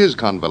person who is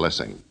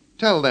convalescing,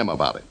 tell them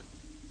about it.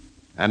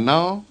 And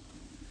now,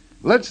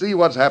 let's see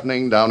what's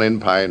happening down in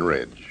Pine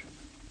Ridge.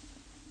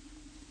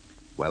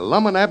 Well,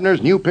 Lum and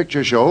Abner's new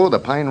picture show, the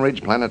Pine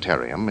Ridge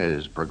Planetarium,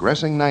 is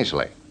progressing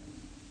nicely.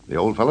 The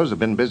old fellows have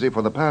been busy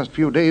for the past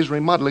few days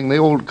remodeling the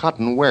old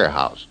cotton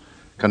warehouse,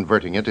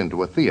 converting it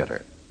into a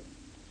theater.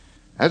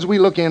 As we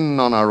look in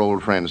on our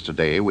old friends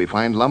today, we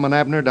find Lum and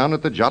Abner down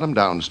at the Jot 'em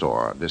Down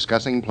store,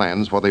 discussing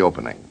plans for the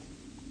opening.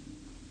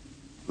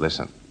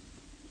 Listen.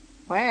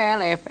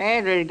 Well, if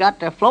Andrew's got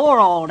the floor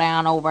all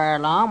down over there,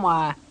 Lum,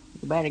 why,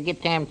 you better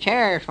get them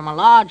chairs from a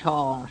lodge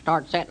hall and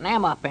start setting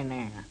them up in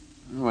there.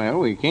 Well,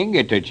 we can't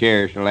get the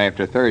chairs till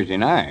after Thursday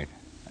night.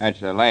 That's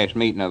the last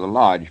meeting of the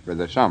lodge for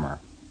the summer.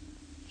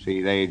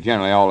 See, they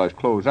generally always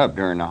close up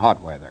during the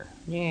hot weather.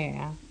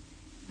 Yeah.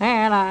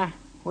 Well, I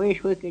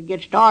wish we could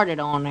get started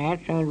on that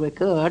as soon as we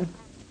could.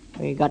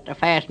 We got to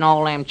fasten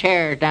all them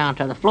chairs down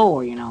to the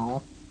floor, you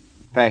know.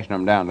 Fasten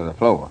them down to the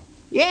floor?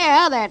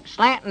 Yeah, that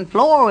slanting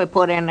floor we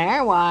put in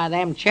there, why,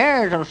 them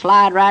chairs will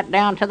slide right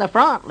down to the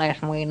front unless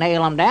we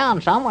nail them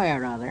down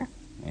somewhere or other.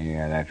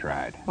 Yeah, that's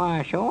right.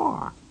 Why,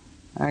 sure.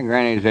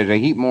 Granny, there's a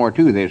heap more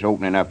to this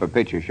opening up a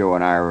picture show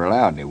than I ever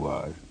allowed there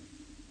was.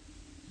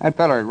 That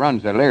feller that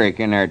runs the Lyric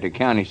in there at the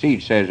county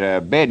seat says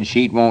a bed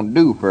sheet won't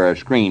do for a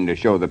screen to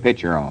show the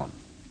picture on.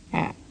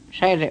 Yeah,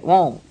 says it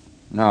won't.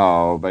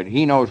 No, but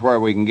he knows where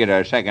we can get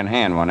a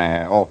second-hand one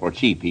awful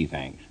cheap, he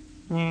thinks.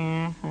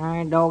 Yeah,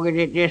 I dogged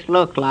it just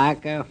looks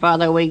like the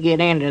further we get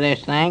into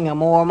this thing, the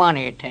more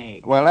money it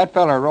takes. Well, that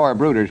feller Roy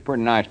Bruder's a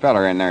pretty nice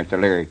feller in there at the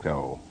Lyric,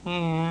 though.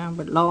 Yeah,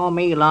 but law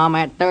me, Lum,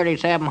 that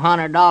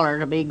 $3,700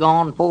 will be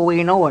gone before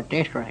we know it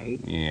this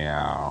rate.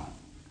 Yeah,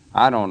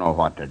 I don't know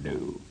what to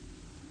do.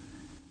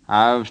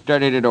 I've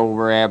studied it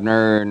over,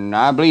 Abner, and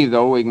I believe,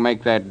 though, we can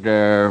make that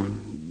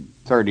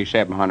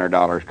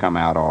 $3,700 come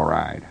out all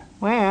right.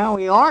 Well,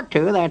 we ought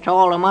to. That's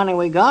all the money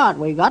we got.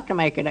 We got to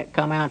make it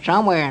come out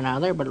somewhere or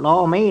another. But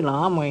law me,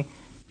 Lum, if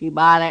you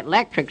buy that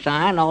electric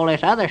sign, all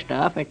this other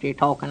stuff that you're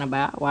talking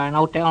about, why,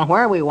 no telling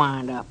where we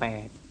wind up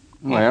at.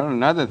 Well,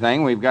 another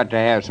thing, we've got to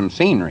have some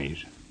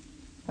sceneries.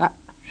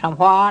 Some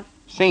what?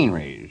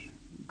 Sceneries.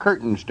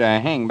 Curtains to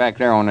hang back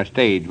there on the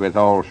stage with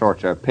all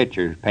sorts of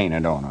pictures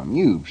painted on them.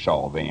 You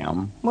saw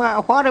them.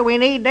 Well, what do we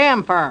need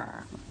them for?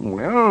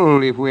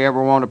 Well, if we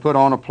ever want to put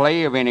on a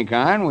play of any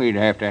kind, we'd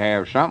have to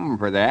have something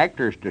for the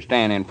actors to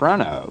stand in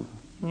front of.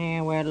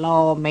 Yeah, well,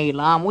 Lord me,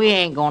 Lum, we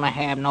ain't gonna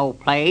have no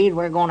plays.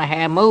 We're gonna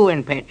have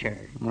moving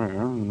pictures.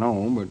 Well,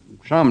 no, but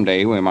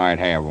someday we might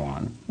have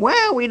one.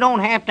 Well, we don't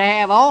have to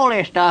have all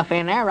this stuff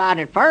in there right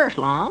at first,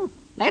 Lum.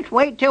 Let's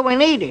wait till we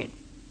need it.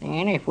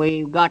 And if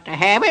we've got to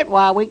have it,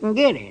 why, we can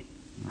get it.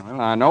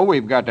 Well, I know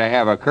we've got to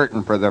have a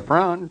curtain for the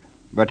front,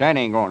 but that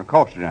ain't going to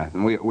cost us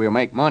nothing. We'll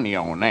make money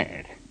on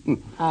that.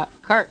 A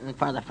curtain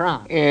for the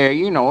front. Yeah,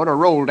 you know, it'll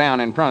roll down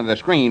in front of the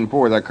screen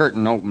before the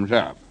curtain opens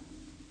up.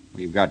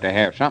 We've got to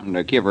have something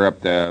to cover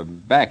up the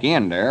back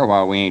end there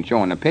while we ain't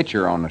showing the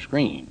picture on the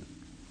screen.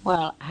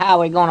 Well, how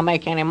are we going to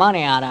make any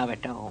money out of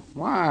it, though?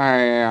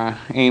 Why, I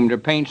aim to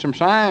paint some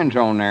signs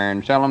on there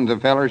and sell them to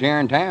fellers here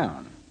in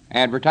town.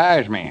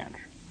 Advertisements.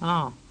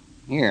 Oh.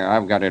 Here,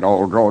 I've got it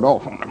all drawed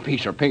off on a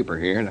piece of paper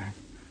here,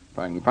 if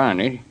I can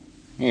find it.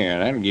 Yeah,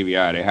 that'll give you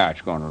an idea how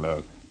it's going to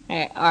look.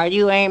 Are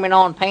you aiming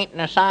on painting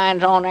the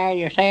signs on there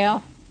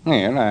yourself?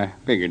 Well, I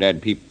figured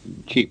that'd be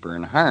cheaper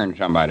than hiring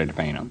somebody to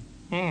paint them.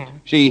 Yeah.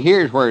 See,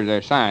 here's where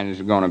the signs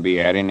is going to be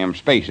at, in them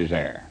spaces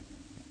there.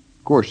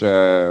 Of course,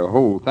 the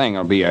whole thing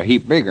will be a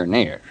heap bigger than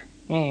this.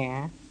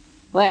 Yeah.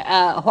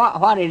 Well,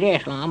 what is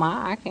this, Lum?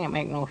 I can't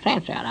make no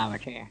sense out of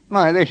it here.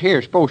 Why, this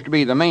here's supposed to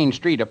be the main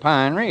street of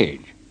Pine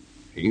Ridge.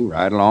 See,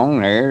 right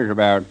along there's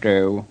about,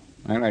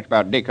 that's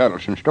about Dick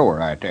Huddleston's store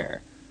right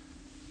there.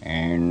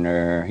 And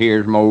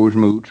here's Moe's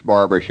Moots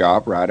Barber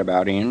Shop right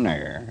about in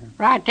there.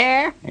 Right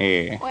there?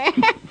 Yeah.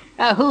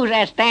 Well, who's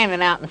that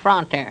standing out in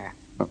front there?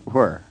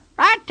 Where?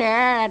 Right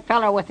there, that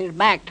feller with his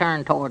back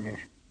turned towards us.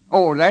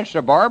 Oh, that's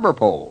the barber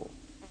pole.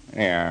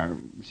 Yeah,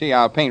 see,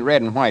 I'll paint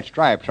red and white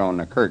stripes on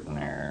the curtain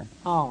there.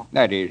 Oh.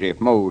 That is,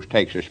 if Mose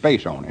takes a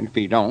space on it. If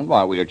he don't,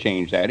 why, we'll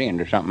change that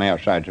into something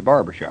outside the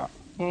barber shop.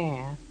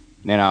 Yeah.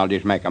 Then I'll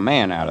just make a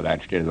man out of that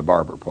instead of the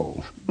barber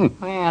pole. Well,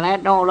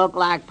 that don't look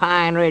like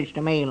Pine Ridge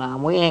to me,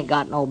 Lum. We ain't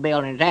got no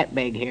buildings that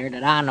big here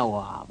that I know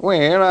of.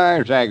 Well, I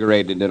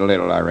exaggerated it a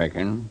little, I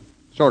reckon.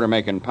 Sort of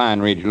making Pine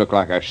Ridge look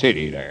like a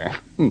city there.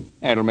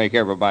 That'll make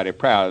everybody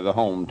proud of the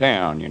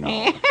hometown, you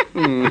know.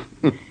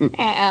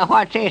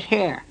 What's this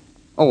here?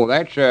 Oh,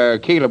 that's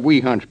Caleb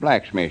Weehunt's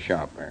blacksmith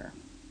shop there.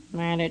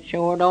 Man, it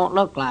sure don't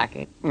look like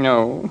it.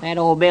 No. That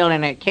old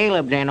building that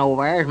Caleb's in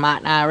over there is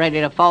might nigh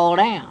ready to fall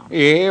down.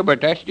 Yeah, but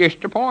that's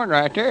just the point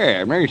right there.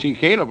 I've never seen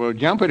Caleb will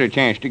jump at a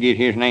chance to get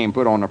his name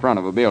put on the front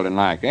of a building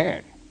like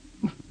that.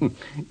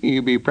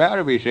 He'll be proud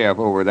of himself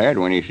over that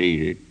when he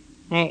sees it.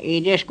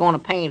 He's just going to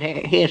paint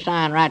his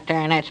sign right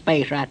there in that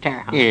space right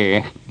there, huh?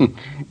 Yeah.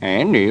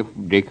 And if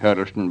Dick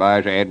Huddleston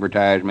buys an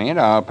advertisement,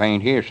 I'll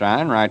paint his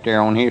sign right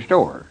there on his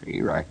store.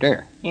 See, right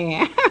there.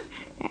 Yeah.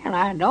 Well,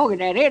 I know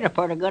that is a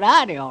pretty good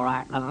idea, all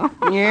right, though.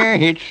 Yeah,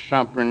 it's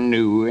something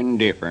new and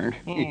different.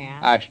 Yeah.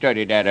 I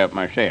studied that up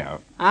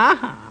myself.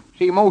 Uh-huh.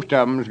 See, most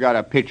of them's got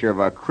a picture of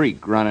a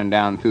creek running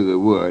down through the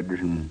woods,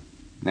 and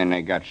then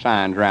they got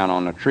signs around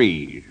on the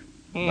trees.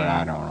 Yeah. But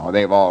I don't know.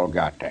 They've all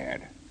got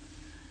that.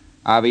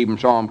 I've even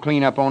saw them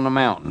clean up on the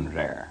mountains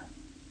there.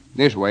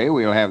 This way,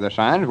 we'll have the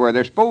signs where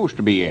they're supposed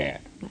to be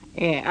at.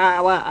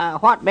 Yeah,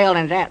 what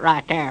building's that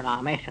right there,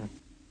 I'm missing?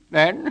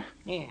 That?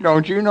 Yeah.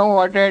 Don't you know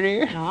what that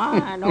is? No,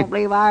 I don't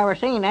believe I ever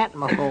seen that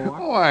before.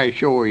 Why,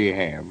 sure you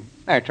have.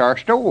 That's our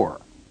store.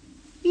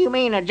 You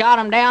mean a jot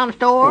 'em down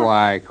store?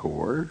 Why, of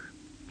course.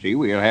 See,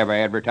 we'll have an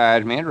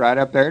advertisement right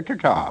up there at the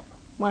top.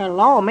 Well,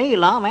 Lord me,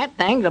 Lum, that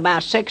thing's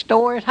about 6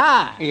 stories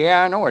high.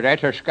 Yeah, I know it.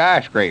 That's a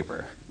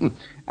skyscraper.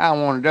 I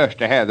wanted us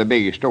to have the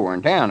biggest store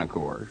in town, of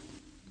course.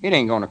 It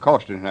ain't going to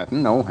cost us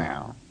nothing,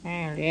 nohow.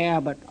 Well, yeah,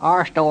 but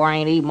our store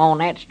ain't even on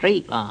that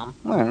street, Lum.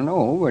 Well,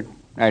 no, but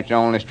that's the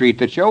only street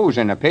that shows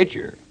in the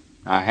picture.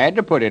 I had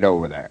to put it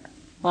over there.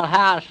 Well,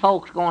 how's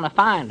folks going to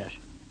find us?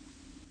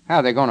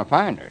 How they going to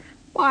find us?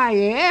 Why,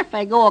 yeah, if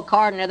they go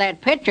according to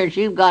that picture that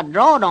you've got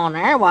drawed on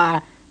there,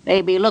 why,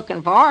 they be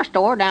looking for our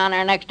store down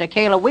there next to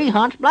Caleb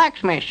Weehunt's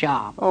blacksmith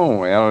shop. Oh,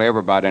 well,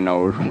 everybody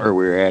knows where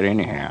we're at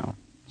anyhow.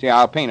 See,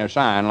 I'll paint a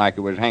sign like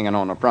it was hanging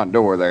on the front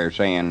door there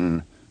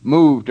saying,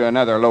 move to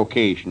another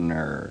location,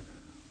 or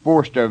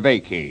forced to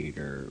vacate,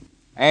 or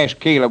ask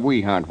Caleb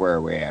Weehunt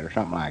where we're at, or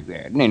something like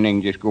that. And then they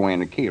can just go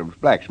into Caleb's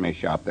blacksmith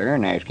shop there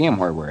and ask him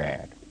where we're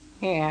at.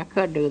 Yeah, I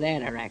could do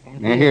that, I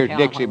reckon. And here's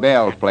Dixie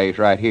Bell's place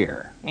right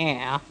here.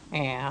 Yeah.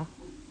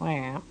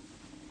 Well.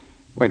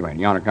 Wait a minute,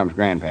 yonder comes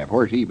Grandpap.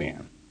 Where's he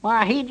been?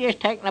 Why, he just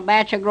taking a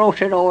batch of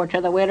groceries over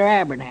to the widow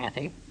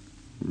Abernathy.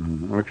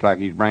 Looks like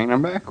he's bringing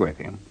them back with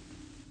him.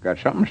 Got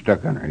something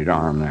stuck under his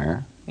arm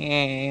there.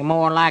 Yeah,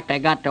 more like they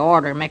got the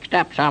order mixed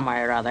up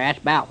somewhere or other. That's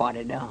about what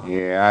it done.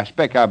 Yeah, I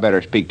expect I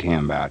better speak to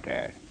him about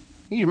that.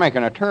 He's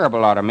making a terrible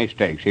lot of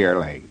mistakes here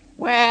late.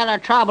 Well,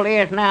 the trouble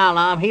is now,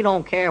 Lum, he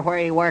don't care where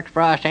he works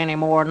for us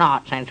anymore or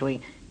not, since we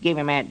give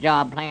him that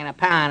job playing a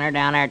pioneer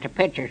down there at the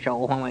picture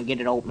show when we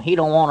get it open. He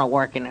don't want to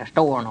work in the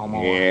store no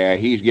more. Yeah,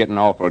 he's getting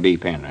awful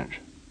dependent.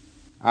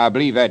 I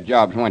believe that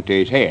job's went to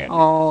his head.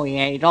 Oh,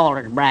 yeah, he's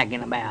always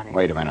bragging about it.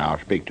 Wait a minute, I'll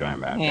speak to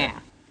him about that.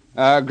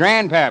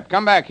 Grandpap,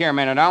 come back here a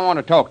minute. I want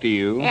to talk to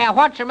you. Yeah,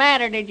 what's the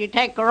matter? Did you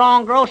take the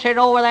wrong groceries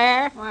over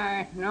there?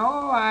 Why, no,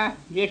 I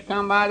just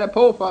come by the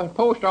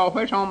post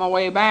office on my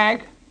way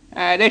back.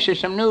 This is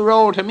some new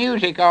rolls of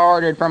music I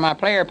ordered for my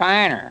player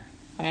pioneer.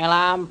 Well,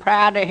 I'm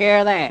proud to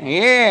hear that.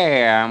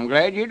 Yeah, I'm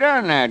glad you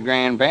done that,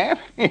 Grandpap.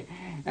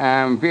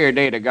 I'm feared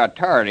they'd have got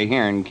tired of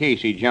hearing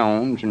Casey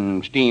Jones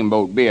and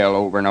Steamboat Bill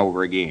over and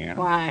over again.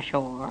 Why,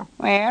 sure.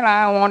 Well,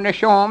 I wanted to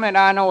show 'em that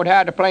I knowed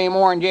how to play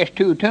more than just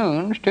 2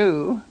 tunes,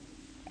 too.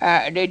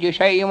 Did you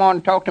say you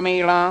want to talk to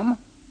me, Lum?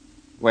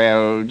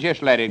 Well,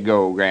 just let it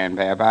go,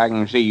 Grandpap. I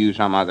can see you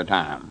some other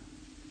time.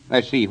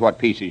 Let's see what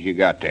pieces you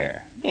got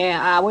there.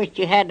 Yeah, I wish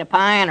you had the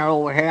piano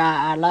over here.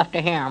 I'd love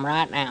to hear 'em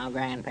right now,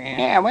 Grandpa.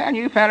 Yeah, well,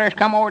 you fellers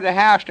come over to the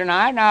house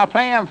tonight, and I'll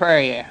play 'em for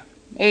you.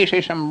 These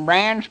are some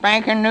brand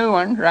spanking new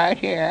ones right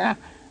here.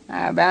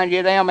 I bound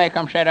you they'll make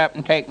 'em sit up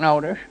and take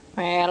notice.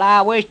 Well,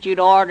 I wish you'd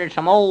ordered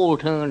some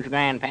old tunes,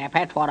 Grandpap.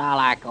 That's what I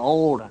like,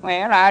 old ones.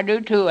 Well, I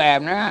do too,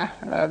 Abner.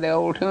 I love the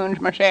old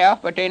tunes myself,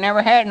 but they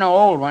never had no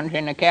old ones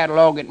in the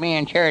catalog that me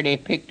and Charity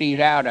picked these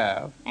out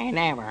of. They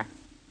never.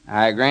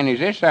 Granny,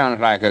 this sounds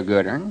like a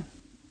good one.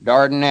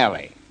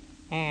 Dardanelli.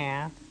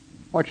 Yeah.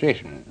 What's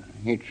this one?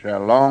 It's a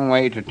long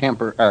way to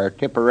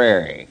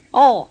Tipperary.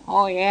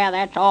 Oh, yeah,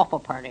 that's awful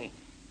pretty.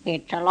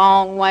 It's a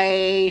long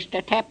ways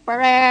to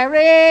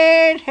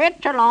Tipperary.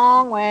 It's a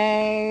long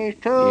ways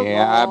to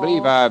Yeah, go. I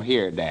believe I've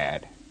heard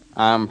that.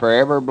 I'm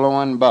forever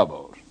blowing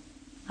bubbles.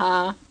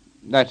 Huh?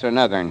 That's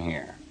another one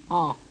here.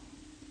 Oh.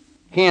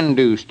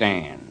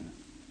 Hindustan.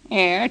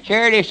 Yeah,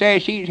 Charity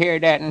says she's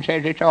heard that and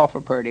says it's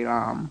awful pretty,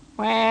 Lum.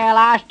 Well,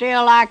 I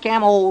still like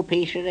them old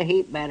pieces a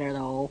heap better,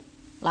 though.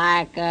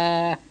 Like,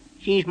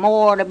 she's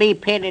more to be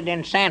pitied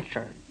than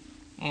censored.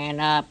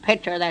 And a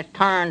picture that's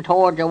turned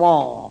toward the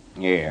wall.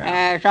 Yeah.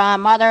 There's a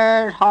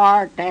mother's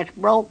heart that's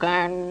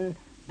broken.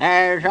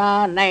 There's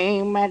a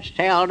name that's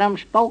seldom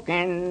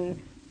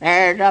spoken.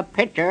 There's a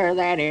picture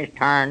that is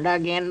turned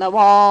agin the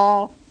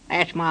wall.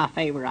 That's my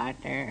favorite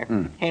right there.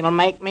 It'll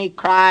make me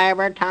cry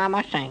every time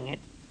I sing it.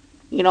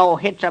 You know,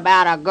 it's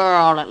about a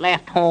girl that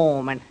left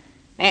home, and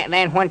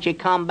then when she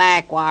come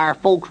back, why, her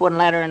folks wouldn't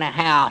let her in the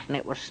house, and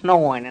it was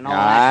snowing and all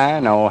that. I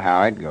know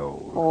how it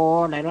goes.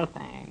 Poor little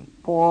thing.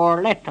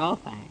 Poor little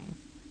thing.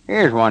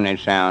 Here's one that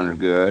sounds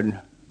good.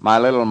 My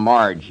Little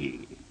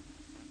Margie.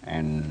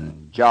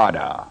 And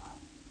Jada.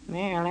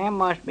 Well, them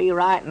must be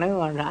right new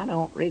ones. I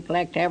don't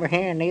recollect ever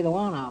hearing neither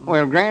one of them.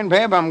 Well,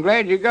 Grandpap, I'm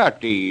glad you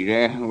got these.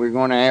 We're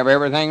going to have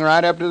everything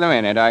right up to the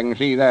minute. I can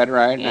see that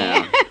right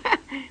now.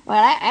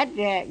 Well,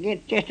 that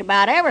gets just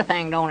about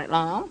everything, don't it,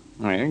 Lum?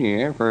 Well,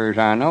 yeah, far as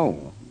I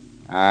know.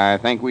 I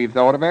think we've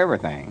thought of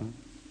everything.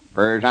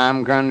 Far as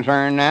I'm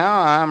concerned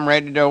now, I'm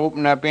ready to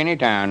open up any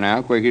time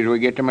now, quick as we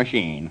get the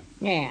machine.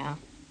 Yeah.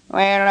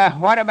 Well,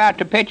 what about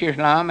the pictures,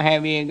 Lum?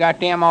 Have you got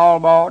them all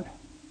bought?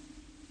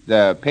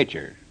 The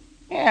pictures?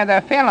 Yeah,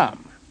 the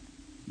films.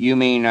 You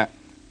mean,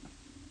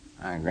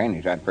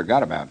 Granny's, I'd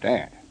forgot about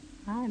that.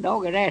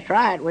 Doggy, that's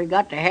right. We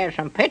got to have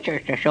some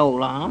pictures to show,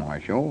 Lum. Why,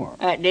 sure.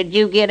 Did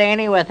you get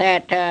any with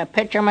that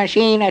picture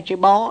machine that you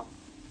bought?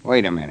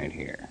 Wait a minute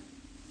here.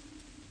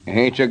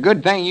 It's a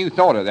good thing you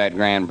thought of that,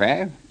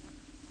 Grandpap.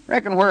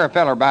 Reckon where a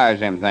feller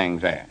buys them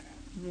things at?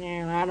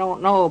 Yeah, I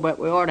don't know, but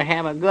we ought to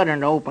have a good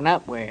one to open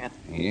up with.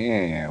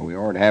 Yeah, we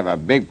ought to have a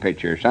big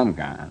picture of some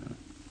kind.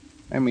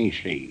 Let me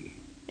see.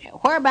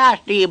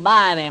 Whereabouts do you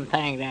buy them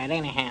things at,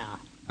 anyhow?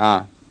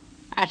 Huh?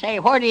 I say,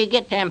 where do you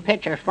get them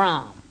pictures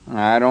from?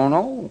 I don't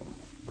know.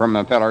 From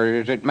the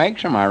fellers that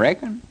makes them, I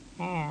reckon.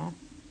 Yeah.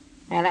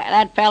 Now,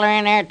 that feller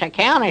in there at the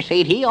county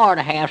seat, he ought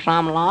to have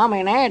some Lum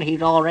in that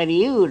he's already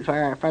used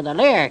for the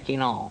lyric, you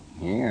know.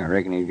 Yeah, I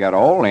reckon he's got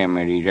all them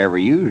that he's ever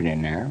used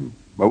in there.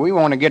 But we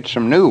want to get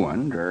some new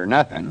ones, or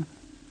nothing.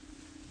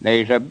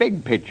 There's a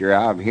big picture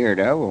I've heard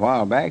of a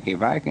while back,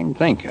 if I can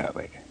think of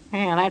it.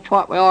 Yeah, that's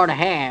what we ought to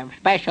have.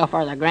 Special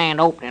for the grand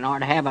opening, ought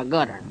to have a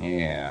good one.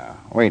 Yeah,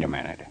 wait a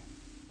minute.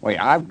 Wait,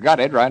 I've got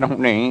it right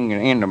on the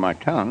end of my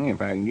tongue,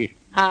 if I can just...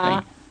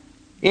 Huh?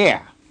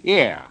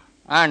 Yeah,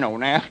 I know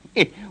now.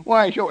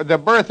 Why, sure, The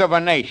Birth of a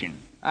Nation.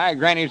 Aye,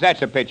 Grannies,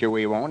 that's a picture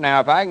we want.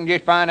 Now, if I can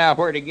just find out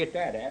where to get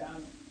that at,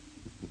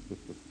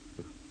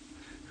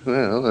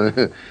 Well,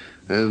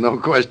 there's no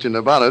question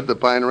about it. The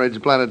Pine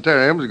Ridge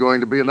Planetarium is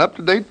going to be an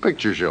up-to-date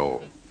picture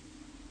show.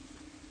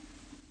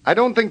 I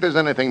don't think there's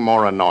anything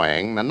more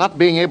annoying than not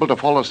being able to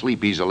fall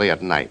asleep easily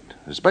at night,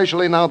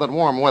 especially now that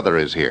warm weather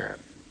is here.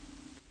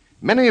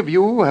 Many of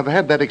you have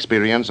had that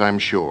experience, I'm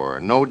sure,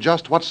 know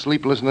just what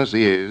sleeplessness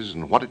is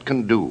and what it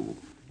can do.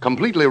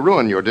 Completely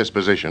ruin your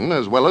disposition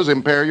as well as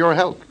impair your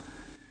health.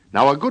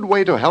 Now, a good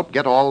way to help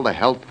get all the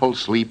healthful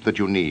sleep that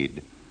you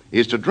need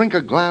is to drink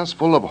a glass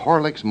full of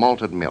Horlicks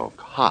malted milk,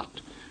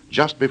 hot,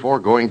 just before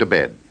going to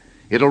bed.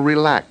 It'll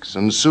relax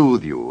and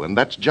soothe you, and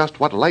that's just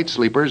what light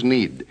sleepers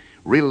need,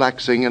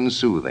 relaxing and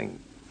soothing.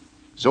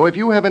 So if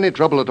you have any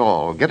trouble at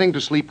all getting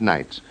to sleep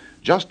nights,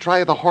 just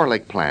try the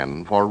Horlick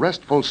plan for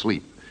restful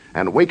sleep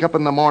and wake up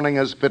in the morning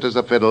as fit as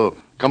a fiddle,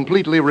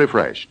 completely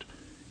refreshed.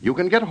 You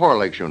can get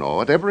Horlicks, you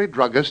know, at every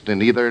druggist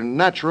in either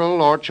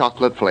natural or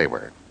chocolate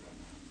flavor.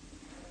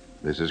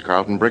 This is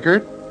Carlton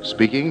Brickert,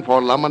 speaking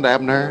for Lum and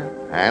Abner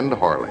and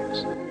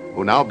Horlicks,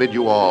 who now bid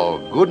you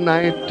all good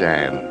night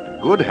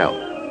and good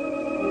health.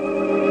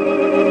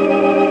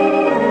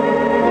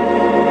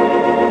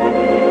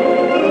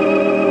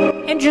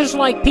 just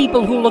like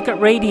people who look at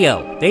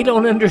radio. They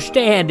don't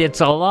understand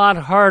it's a lot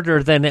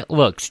harder than it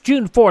looks.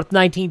 June 4th,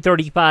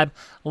 1935,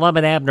 Lum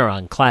and Abner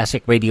on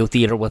Classic Radio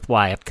Theater with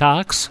Wyatt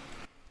Cox.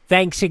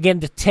 Thanks again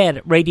to Ted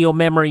at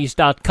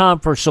RadioMemories.com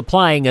for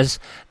supplying us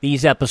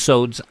these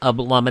episodes of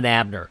Lum and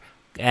Abner.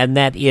 And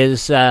that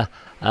is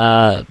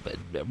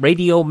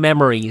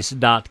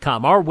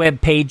RadioMemories.com. Our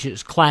webpage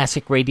is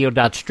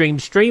classicradio.stream.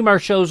 Stream our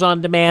shows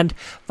on demand.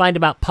 Find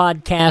about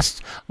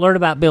podcasts. Learn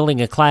about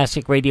building a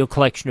classic radio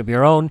collection of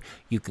your own.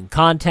 You can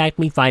contact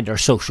me. Find our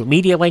social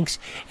media links.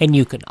 And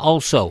you can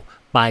also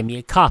buy me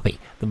a copy.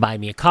 The Buy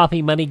Me a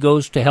Copy money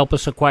goes to help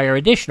us acquire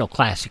additional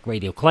classic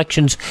radio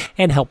collections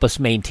and help us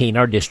maintain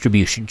our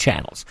distribution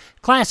channels.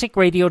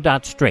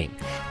 ClassicRadio.stream.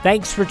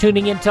 Thanks for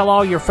tuning in. Tell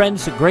all your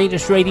friends the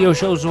greatest radio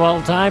shows of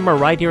all time are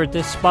right here at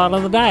this spot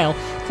on the dial.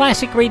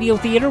 Classic Radio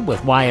Theater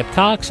with Wyatt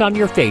Cox on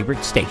your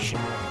favorite station.